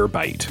Tyson ear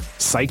bite.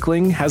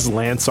 Cycling has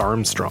Lance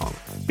Armstrong.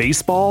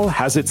 Baseball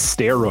has its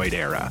steroid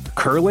era.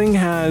 Curling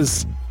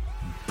has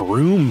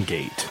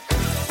Broomgate.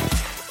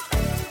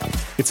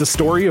 It's a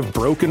story of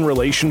broken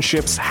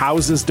relationships,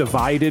 houses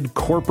divided,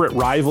 corporate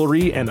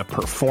rivalry, and a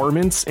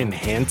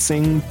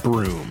performance-enhancing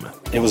broom.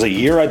 It was a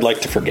year I'd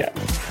like to forget.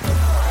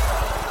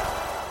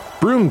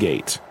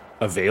 Broomgate.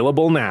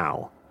 Available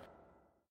now.